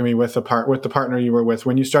non-monogamy with the partner you were with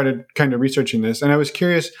when you started kind of researching this. And I was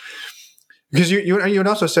curious because you had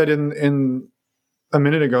also said in a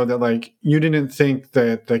minute ago that like you didn't think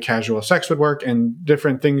that the casual sex would work and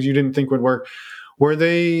different things you didn't think would work. Were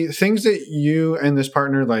they things that you and this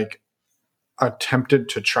partner like attempted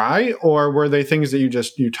to try, or were they things that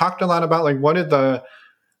you talked a lot about? Like, what did the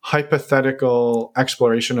hypothetical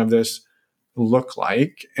exploration of this look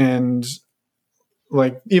like? And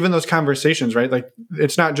like even those conversations, right? Like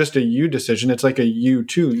it's not just a you decision, it's like a you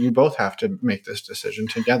too. You both have to make this decision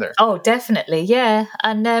together. Oh, definitely. Yeah.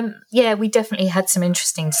 And we definitely had some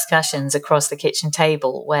interesting discussions across the kitchen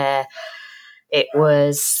table where it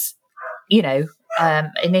was,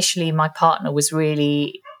 initially my partner was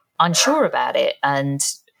really unsure about it. And,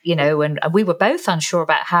 and we were both unsure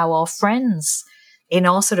about how our friends in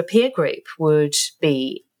our sort of peer group would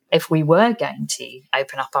be if we were going to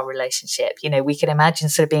open up our relationship. We could imagine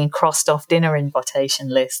sort of being crossed off dinner invitation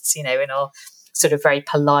lists, in our sort of very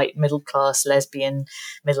polite, middle-class, lesbian,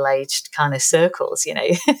 middle-aged kind of circles,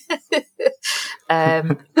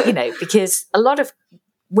 because a lot of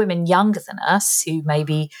women younger than us who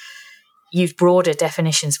maybe use broader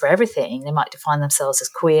definitions for everything, they might define themselves as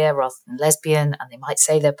queer rather than lesbian, and they might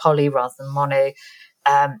say they're poly rather than mono.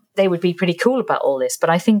 They would be pretty cool about all this. But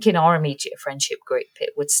I think in our immediate friendship group,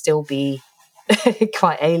 it would still be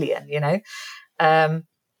quite alien,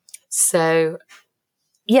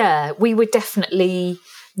 we were definitely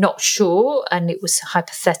not sure. And it was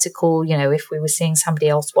hypothetical, if we were seeing somebody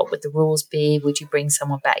else, what would the rules be? Would you bring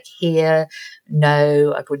someone back here?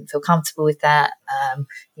 No, I wouldn't feel comfortable with that.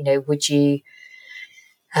 Would you...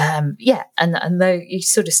 and though you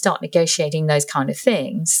sort of start negotiating those kind of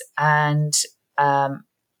things, and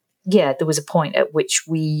there was a point at which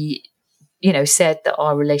we, said that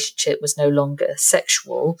our relationship was no longer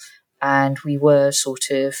sexual, and we were sort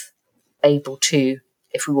of able to,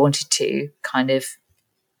 if we wanted to, kind of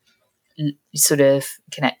sort of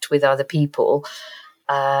connect with other people.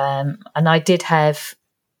 And I did have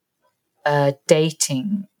a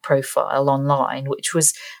dating profile online, which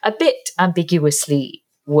was a bit ambiguously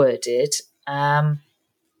worded, but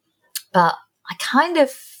I kind of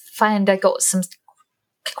found I got some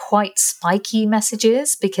quite spiky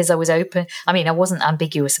messages because I was open. I mean, I wasn't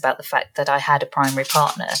ambiguous about the fact that I had a primary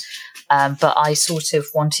partner, but I sort of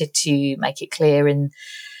wanted to make it clear in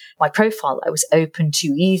my profile that I was open to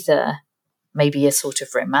either maybe a sort of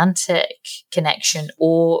romantic connection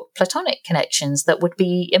or platonic connections that would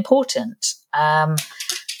be important.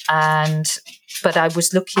 But I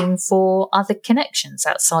was looking for other connections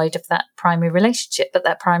outside of that primary relationship, but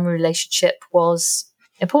that primary relationship was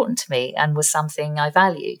important to me and was something I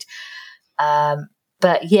valued.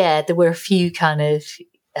 But there were a few kind of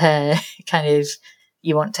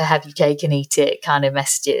you want to have your cake and eat it kind of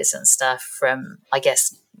messages and stuff from, I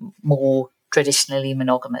guess, more traditionally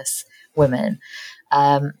monogamous women.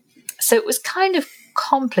 So it was kind of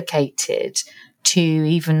complicated to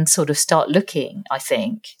even sort of start looking, I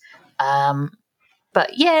think.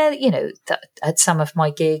 But at some of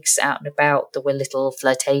my gigs out and about, there were little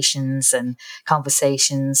flirtations and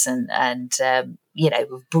conversations and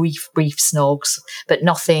brief snogs, but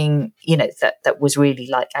nothing, that was really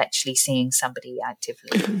like actually seeing somebody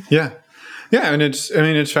actively. Yeah. Yeah. And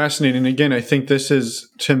it's fascinating. Again, I think this is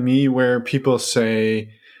to me where people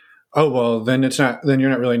say, oh, well, then you're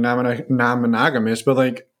not really non-monogamous. But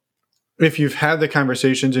like, if you've had the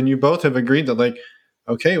conversations and you both have agreed that like,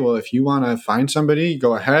 okay, well, if you want to find somebody,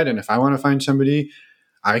 go ahead. And if I want to find somebody,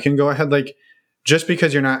 I can go ahead. Like, just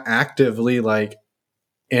because you're not actively like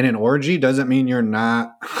in an orgy doesn't mean you're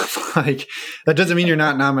not like, that doesn't mean you're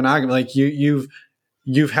not non-monogamous. Like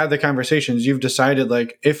you've had the conversations, you've decided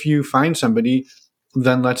like, if you find somebody,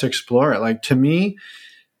 then let's explore it. Like to me,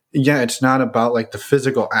 it's not about like the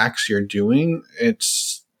physical acts you're doing.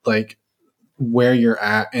 It's like where you're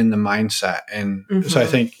at in the mindset. And so I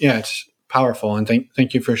think, it's powerful. And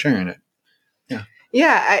thank you for sharing it. Yeah.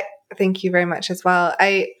 Yeah. I thank you very much as well.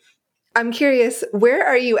 I'm curious, where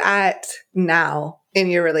are you at now in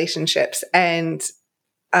your relationships, and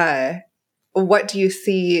what do you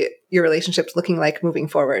see your relationships looking like moving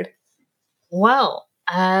forward? Well,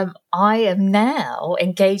 I am now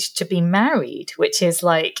engaged to be married, which is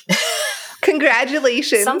like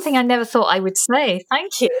congratulations. Something I never thought I would say.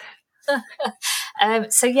 Thank you.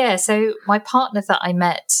 So my partner that I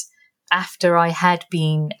met after I had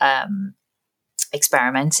been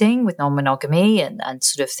experimenting with non-monogamy and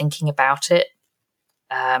sort of thinking about it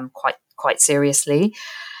quite seriously.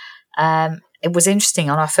 It was interesting.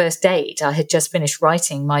 On our first date, I had just finished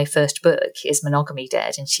writing my first book, Is Monogamy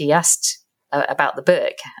Dead? And she asked about the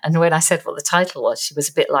book. And when I said what the title was, she was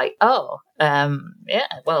a bit like, I'm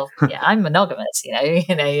monogamous,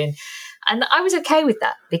 and I was okay with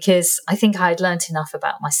that, because I think I had learnt enough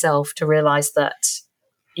about myself to realize that,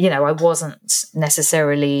 I wasn't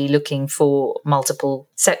necessarily looking for multiple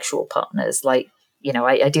sexual partners. Like,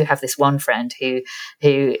 I do have this one friend who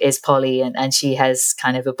is poly, and she has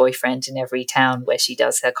kind of a boyfriend in every town where she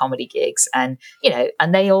does her comedy gigs, and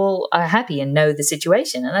and they all are happy and know the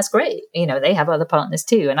situation, and that's great. They have other partners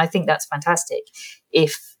too, and I think that's fantastic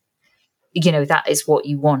if that is what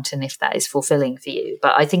you want and if that is fulfilling for you.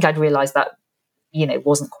 But I think I'd realized that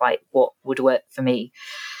wasn't quite what would work for me.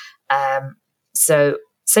 So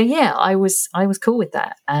yeah, I was cool with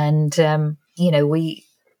that, and we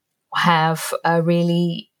have a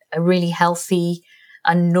really healthy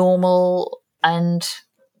and normal and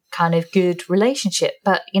kind of good relationship.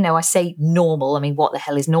 But I say normal, I mean, what the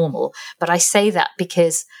hell is normal? But I say that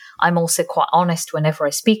because I'm also quite honest whenever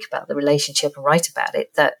I speak about the relationship and write about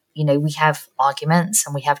it, that we have arguments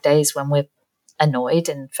and we have days when we're annoyed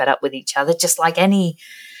and fed up with each other, just like any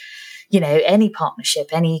partnership,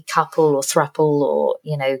 any couple or throuple or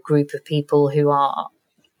group of people who are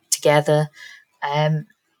together.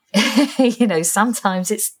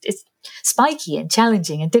 Sometimes it's spiky and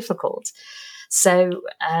challenging and difficult. So,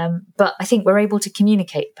 but I think we're able to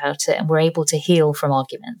communicate about it, and we're able to heal from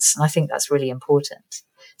arguments. And I think that's really important.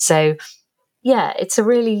 So yeah, it's a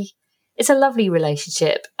lovely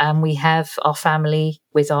relationship. And we have our family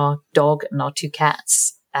with our dog and our 2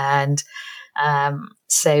 cats. And,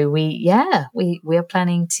 so we are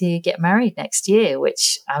planning to get married next year,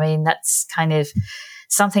 which, I mean, that's kind of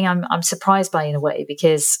something I'm surprised by in a way,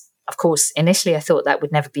 because of course initially I thought that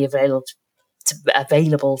would never be available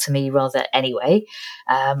to me rather anyway,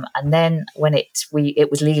 and then when it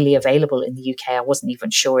was legally available in the UK, I wasn't even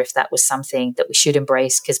sure if that was something that we should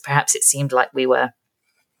embrace, because perhaps it seemed like we were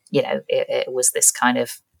it was this kind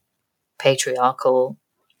of patriarchal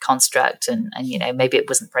construct, and maybe it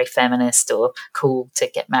wasn't very feminist or cool to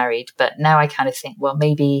get married. But now I kind of think, well,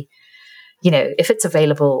 maybe if it's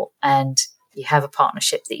available and you have a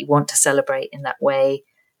partnership that you want to celebrate in that way,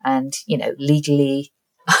 and legally,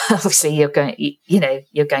 obviously you're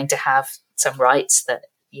going to have some rights that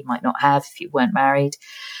you might not have if you weren't married,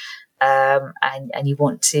 and you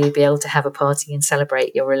want to be able to have a party and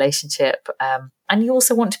celebrate your relationship, and you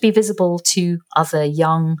also want to be visible to other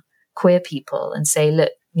young queer people and say, look,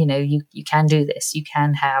 you can do this, you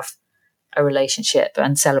can have a relationship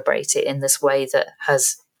and celebrate it in this way that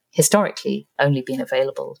has historically only been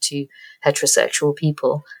available to heterosexual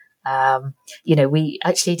people. We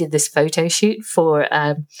actually did this photo shoot for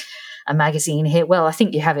a magazine here. Well, I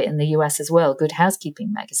think you have it in the US as well, Good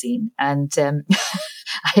Housekeeping magazine. And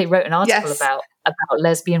I wrote an article about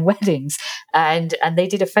lesbian weddings, and they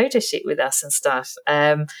did a photo shoot with us and stuff,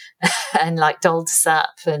 and like dolled us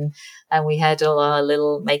up, and we had all our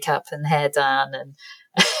little makeup and hair done, and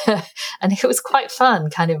and it was quite fun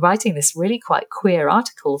kind of writing this really quite queer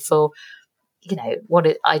article for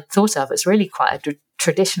what I thought of as really quite a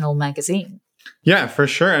traditional magazine. Yeah, for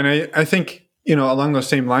sure. And I think along those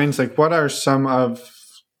same lines, like, what are some of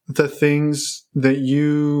the things that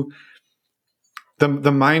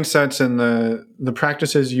the mindsets and the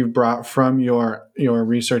practices you've brought from your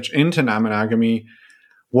research into non-monogamy?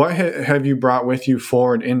 What have you brought with you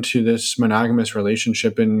forward into this monogamous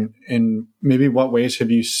relationship, and maybe what ways have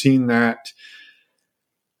you seen that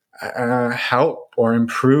help or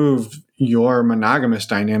improve your monogamous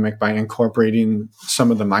dynamic by incorporating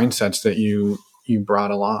some of the mindsets that you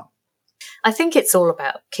brought along? I think it's all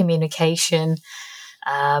about communication,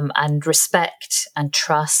 and respect and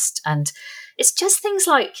trust. And it's just things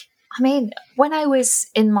like, I mean, when I was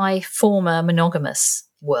in my former monogamous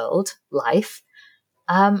life,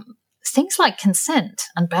 things like consent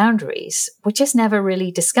and boundaries were just never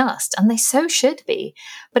really discussed, and they so should be.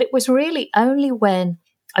 But it was really only when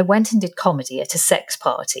I went and did comedy at a sex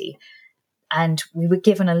party, and we were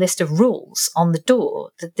given a list of rules on the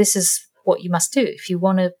door that this is what you must do if you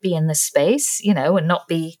want to be in this space, and not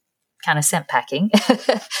be kind of scent packing.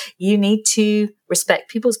 You need to respect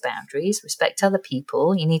people's boundaries, respect other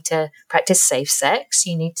people. You need to practice safe sex.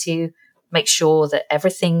 You need to make sure that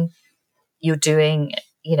everything you're doing,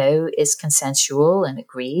 is consensual and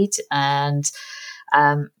agreed. And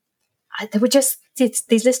there were just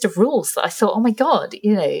these list of rules that I thought, oh my God,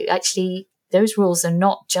 actually those rules are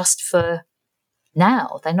not just for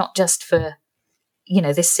now. They're not just for,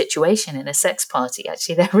 this situation in a sex party.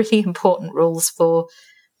 Actually, they're really important rules for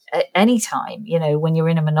at any time, when you're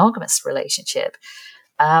in a monogamous relationship.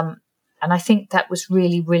 And I think that was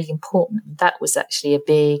really, really important. That was actually a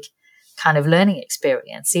big kind of learning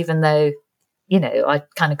experience, even though, I'd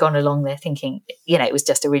kind of gone along there thinking, it was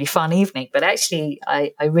just a really fun evening. But actually,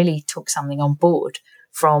 I really took something on board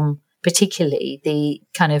from particularly the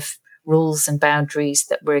kind of rules and boundaries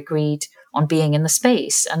that were agreed on being in the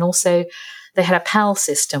space. And also, they had a PAL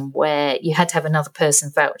system where you had to have another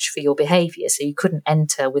person vouch for your behavior. So you couldn't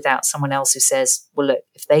enter without someone else who says, well, look,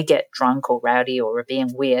 if they get drunk or rowdy or are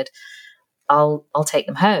being weird, I'll take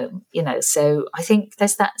them home, So I think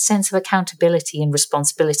there's that sense of accountability and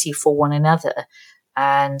responsibility for one another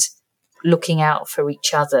and looking out for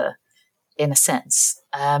each other in a sense.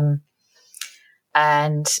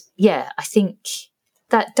 And yeah, I think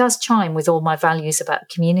that does chime with all my values about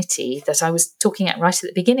community that I was talking at right at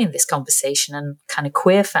the beginning of this conversation, and kind of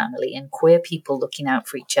queer family and queer people looking out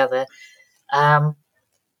for each other.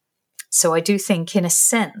 So I do think, in a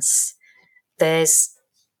sense, there's,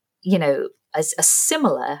 a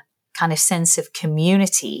similar kind of sense of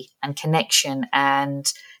community and connection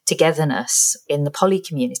and togetherness in the poly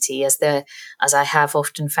community as I have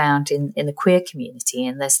often found in the queer community.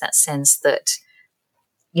 And there's that sense that,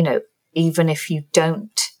 even if you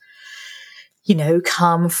don't,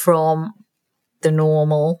 come from the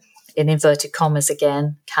normal, in inverted commas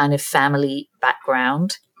again, kind of family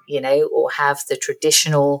background, or have the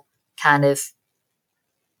traditional kind of,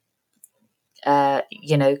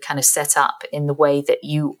 kind of set up in the way that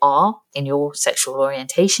you are in your sexual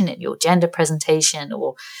orientation, in your gender presentation,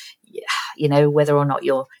 or, whether or not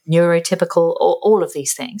you're neurotypical, or all of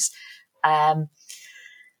these things.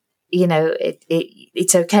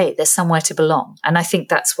 It's okay. There's somewhere to belong. And I think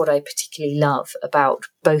that's what I particularly love about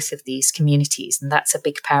both of these communities. And that's a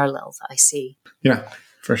big parallel that I see. Yeah,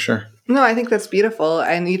 for sure. No, I think that's beautiful.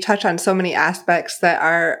 And you touch on so many aspects that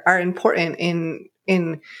are important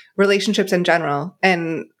in relationships in general.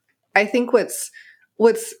 And I think what's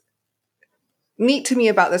neat to me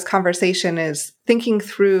about this conversation is thinking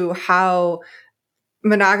through how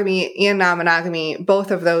monogamy and non-monogamy, both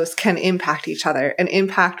of those can impact each other and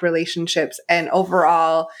impact relationships and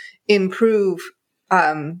overall improve,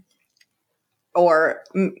 or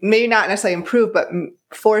maybe not necessarily improve, but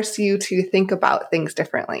force you to think about things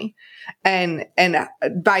differently. And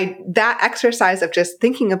by that exercise of just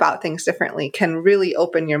thinking about things differently can really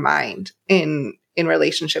open your mind in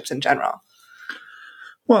relationships in general.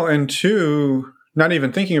 Well, and two, not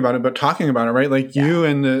even thinking about it, but talking about it, right? Like you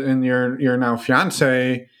and your now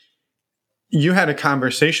fiance, you had a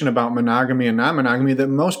conversation about monogamy and non-monogamy that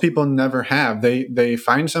most people never have. They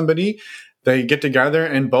find somebody, they get together,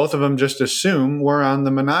 and both of them just assume we're on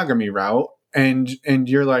the monogamy route. And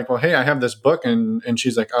you're like, well, hey, I have this book, and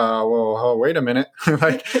she's like, oh, wait a minute,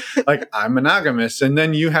 like I'm monogamous. And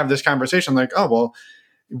then you have this conversation, like, oh, well,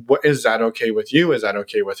 what is that okay with you? Is that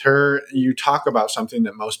okay with her? You talk about something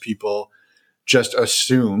that most people just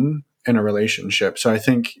assume in a relationship. So I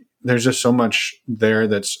think there's just so much there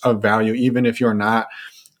that's of value. Even if you're not,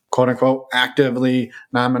 quote unquote, actively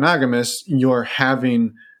non-monogamous, you're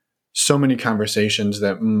having so many conversations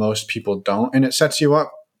that most people don't. And it sets you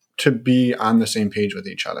up to be on the same page with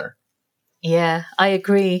each other. Yeah, I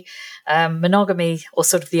agree. Monogamy, or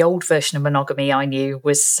sort of the old version of monogamy I knew,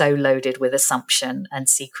 was so loaded with assumption and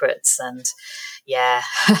secrets. And yeah,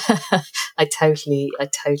 I totally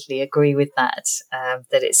agree with that,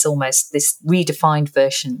 that it's almost this redefined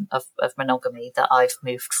version of monogamy that I've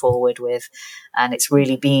moved forward with. And it's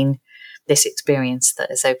really been this experience that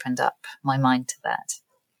has opened up my mind to that.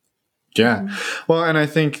 Yeah. Well, and I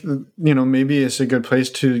think, maybe it's a good place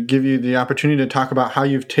to give you the opportunity to talk about how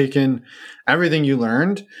you've taken everything you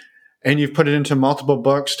learned and you've put it into multiple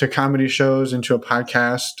books, to comedy shows, into a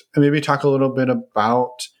podcast, and maybe talk a little bit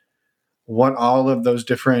about what all of those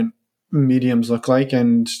different mediums look like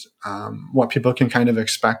and what people can kind of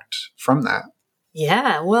expect from that.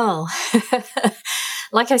 Yeah, well,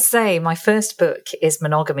 like I say, my first book is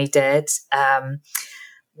Monogamy Dead,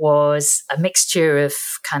 was a mixture of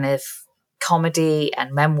kind of comedy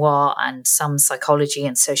and memoir and some psychology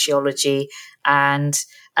and sociology, and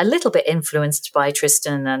a little bit influenced by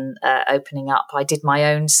Tristan and opening up. I did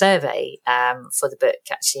my own survey for the book,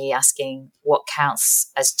 actually asking what counts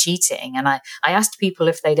as cheating. And I asked people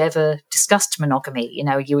if they'd ever discussed monogamy.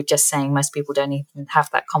 You were just saying most people don't even have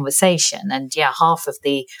that conversation. And yeah, half of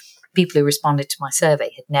the people who responded to my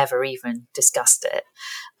survey had never even discussed it.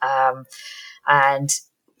 And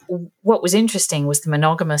what was interesting was the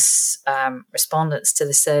monogamous respondents to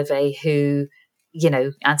the survey who,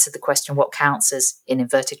 answered the question, what counts as, in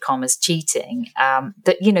inverted commas, cheating,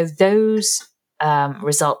 that, those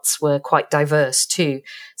results were quite diverse too.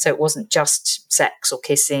 So it wasn't just sex or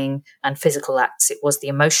kissing and physical acts. It was the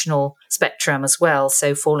emotional spectrum as well.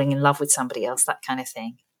 So falling in love with somebody else, that kind of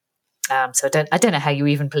thing. So I don't know how you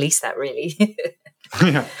even police that, really.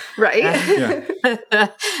 Yeah. Right.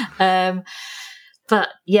 Yeah. But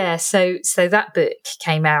yeah, so that book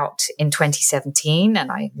came out in 2017 and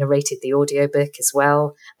I narrated the audiobook as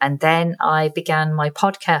well. And then I began my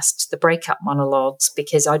podcast, The Breakup Monologues,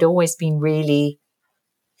 because I'd always been really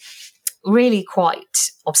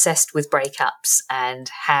quite obsessed with breakups and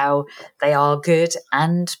how they are good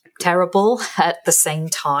and terrible at the same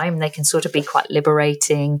time. They can sort of be quite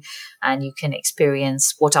liberating and you can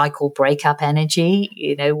experience what I call breakup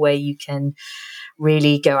energy, where you can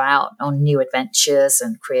really go out on new adventures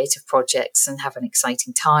and creative projects and have an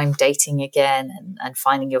exciting time dating again and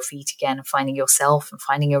finding your feet again and finding yourself and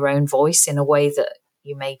finding your own voice in a way that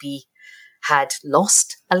you maybe had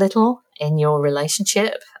lost a little in your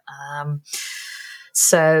relationship.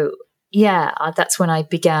 That's when I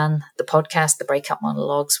began the podcast, The Breakup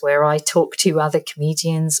Monologues, where I talk to other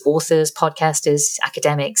comedians, authors, podcasters,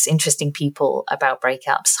 academics, interesting people about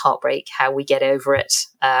breakups, heartbreak, how we get over it,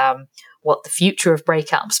 what the future of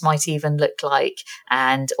breakups might even look like,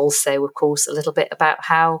 and also, of course, a little bit about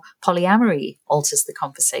how polyamory alters the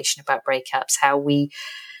conversation about breakups, how we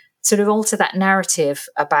sort of alter that narrative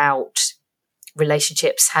about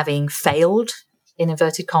relationships having failed, in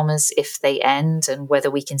inverted commas, if they end, and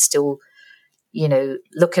whether we can still,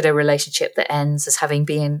 look at a relationship that ends as having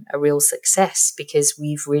been a real success because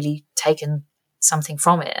we've really taken something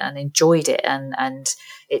from it and enjoyed it and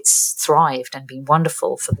it's thrived and been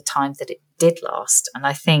wonderful for the time that it did last. And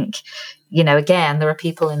I think, again, there are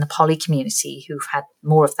people in the poly community who've had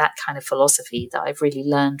more of that kind of philosophy that I've really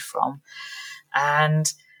learned from.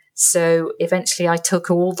 And so eventually I took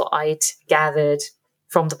all that I'd gathered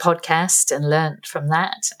from the podcast and learned from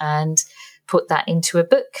that and put that into a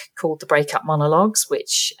book called The Breakup Monologues,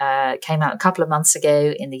 which came out a couple of months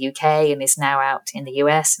ago in the UK and is now out in the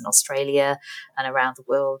US and Australia and around the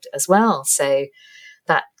world as well. So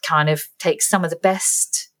that kind of takes some of the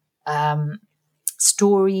best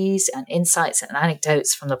stories and insights and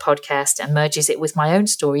anecdotes from the podcast and merges it with my own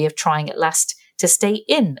story of trying at last to stay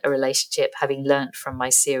in a relationship, having learned from my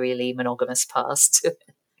serially monogamous past.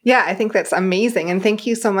 Yeah, I think that's amazing. And thank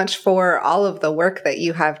you so much for all of the work that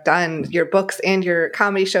you have done, your books and your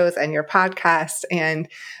comedy shows and your podcast. And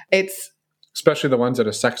it's especially the ones at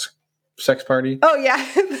a sex party. Oh, yeah.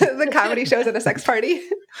 The comedy shows at a sex party.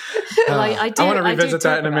 I want to revisit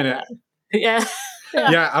that in a minute. Yeah.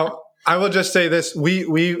 Yeah. I will just say this.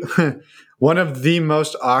 We one of the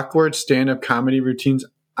most awkward stand-up comedy routines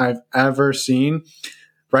I've ever seen.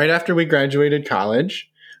 Right after we graduated college,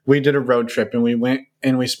 we did a road trip and we went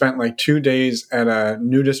and we spent like 2 days at a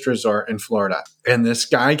nudist resort in Florida. And this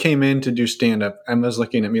guy came in to do stand-up. Emma's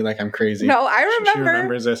looking at me like I'm crazy. No, I remember. She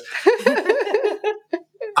remembers this.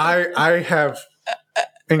 I have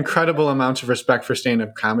incredible amounts of respect for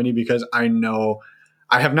stand-up comedy because I know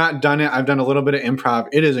I have not done it. I've done a little bit of improv.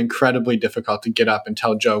 It is incredibly difficult to get up and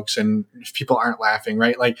tell jokes and if people aren't laughing,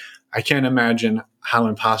 right? Like I can't imagine how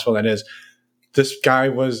impossible that is. This guy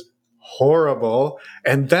was horrible.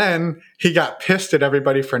 And then he got pissed at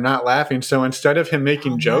everybody for not laughing. So instead of him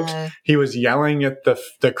making jokes, he was yelling at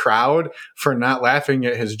the crowd for not laughing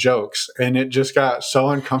at his jokes. And it just got so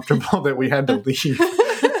uncomfortable that we had to leave.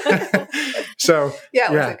 So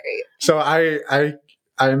yeah, it wasn't great. So I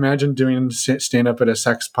imagine doing stand up at a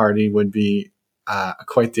sex party would be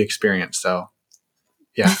quite the experience. So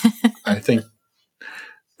yeah, I think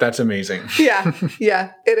that's amazing. Yeah,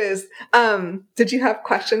 it is. Did you have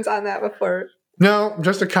questions on that before? No,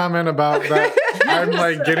 just a comment about that.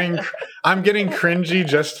 I'm getting cringy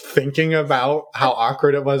just thinking about how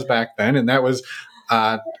awkward it was back then. And that was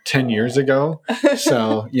 10 years ago.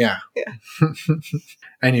 So yeah.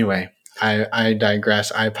 Anyway, I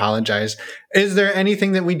digress. I apologize. Is there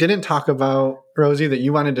anything that we didn't talk about, Rosie, that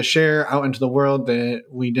you wanted to share out into the world that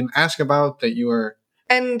we didn't ask about that you were...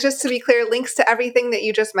 And just to be clear, links to everything that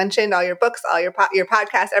you just mentioned, all your books, all your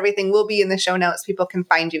podcast, everything will be in the show notes. People can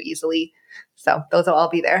find you easily. So those will all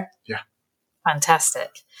be there. Yeah. Fantastic.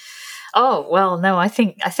 Oh, well, no, I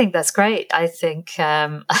think that's great. I think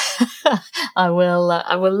I will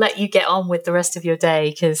let you get on with the rest of your day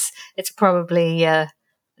because it's probably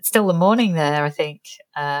it's still the morning there, I think.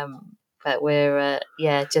 But we're,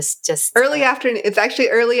 just... Early afternoon. It's actually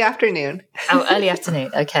early afternoon. Oh, early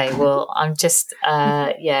afternoon. Okay. Well, I'm just,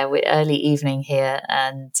 we're early evening here.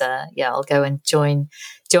 And, I'll go and join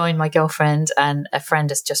my girlfriend. And a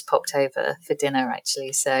friend has just popped over for dinner,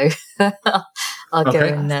 actually. So I'll go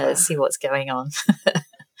and see what's going on.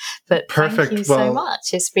 But Perfect. Thank you so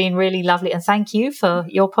much. It's been really lovely, and thank you for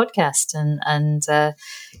your podcast and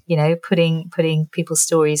putting people's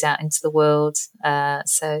stories out into the world.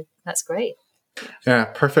 So that's great. Yeah,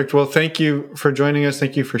 perfect. Well, thank you for joining us.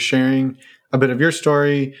 Thank you for sharing a bit of your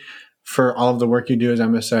story, for all of the work you do. As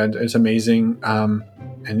Emma said, it's amazing.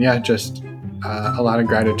 And yeah, just a lot of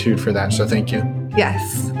gratitude for that. So thank you.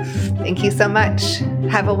 Yes. Thank you so much.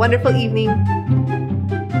 Have a wonderful evening.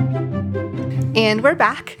 And we're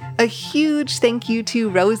back. A huge thank you to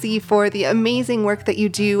Rosie for the amazing work that you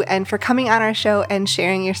do and for coming on our show and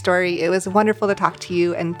sharing your story. It was wonderful to talk to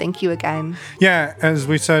you, and thank you again. Yeah, as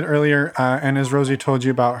we said earlier, and as Rosie told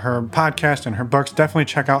you about her podcast and her books, definitely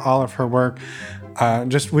check out all of her work.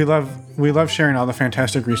 We love sharing all the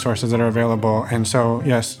fantastic resources that are available. And so,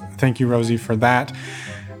 yes, thank you, Rosie, for that.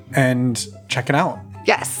 And check it out.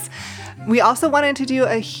 Yes. We also wanted to do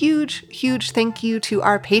a huge, huge thank you to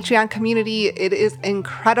our Patreon community. It is an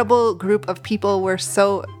incredible group of people. We're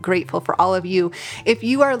so grateful for all of you. If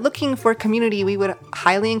you are looking for community, we would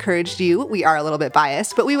highly encourage you. We are a little bit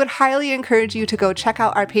biased, but we would highly encourage you to go check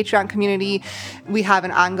out our Patreon community. We have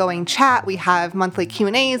an ongoing chat. We have monthly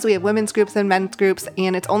Q&As. We have women's groups and men's groups,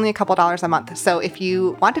 and it's only a couple dollars a month. So if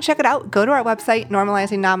you want to check it out, go to our website,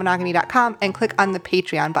 normalizingnonmonogamy.com, and click on the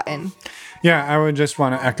Patreon button. Yeah, I would just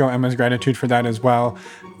want to echo Emma's gratitude for that as well.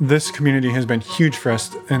 This community has been huge for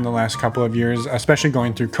us in the last couple of years, especially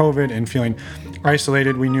going through COVID and feeling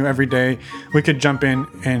isolated. We knew every day we could jump in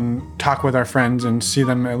and talk with our friends and see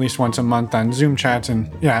them at least once a month on Zoom chats.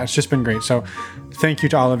 And yeah, it's just been great. So thank you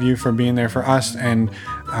to all of you for being there for us. And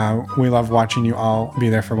we love watching you all be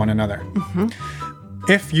there for one another.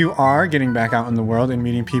 Mm-hmm. If you are getting back out in the world and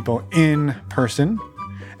meeting people in person,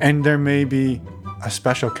 and there may be a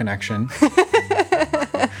special connection,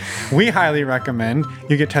 we highly recommend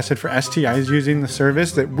you get tested for STIs using the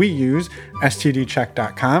service that we use,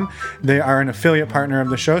 stdcheck.com. They are an affiliate partner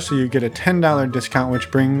of the show, so you get a $10 discount,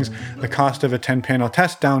 which brings the cost of a 10-panel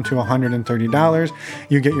test down to $130.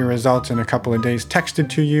 You get your results in a couple of days texted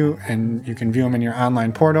to you, and you can view them in your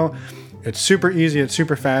online portal. It's super easy. It's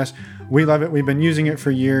super fast. We love it. We've been using it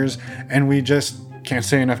for years, and we just can't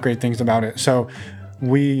say enough great things about it. So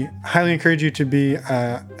we highly encourage you to be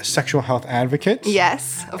a sexual health advocate.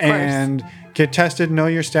 Yes, of course. And get tested, know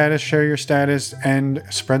your status, share your status, and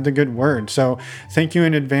spread the good word. So thank you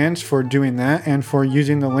in advance for doing that and for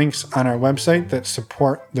using the links on our website that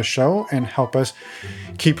support the show and help us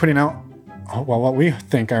keep putting out, well, what we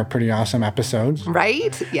think are pretty awesome episodes.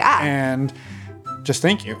 Right? Yeah. And just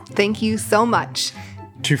thank you. Thank you so much.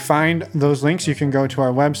 To find those links, you can go to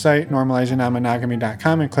our website,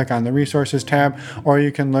 normalizingnonmonogamy.com, and click on the resources tab, or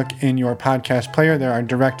you can look in your podcast player. There are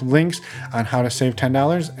direct links on how to save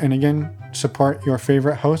 $10. And again, support your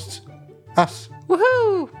favorite hosts, us.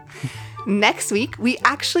 Woohoo! Next week, we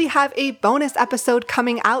actually have a bonus episode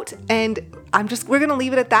coming out, and we're going to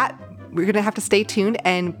leave it at that. We're going to have to stay tuned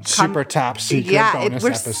and super top secret bonus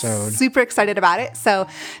episode. Super excited about it. So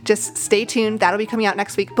just stay tuned. That'll be coming out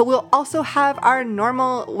next week. But we'll also have our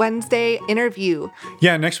normal Wednesday interview.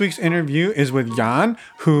 Yeah, next week's interview is with Jan,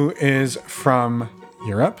 who is from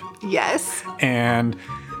Europe. Yes. And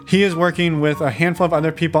he is working with a handful of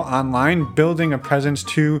other people online, building a presence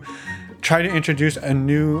to try to introduce a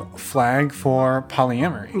new flag for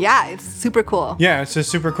polyamory. Yeah, it's super cool. Yeah, it's a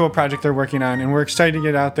super cool project they're working on, and we're excited to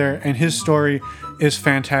get out there, and his story is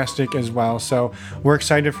fantastic as well. So we're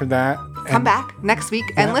excited for that. Come back next week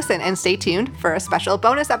and listen, and stay tuned for a special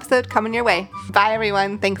bonus episode coming your way. Bye,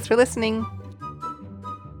 everyone. Thanks for listening.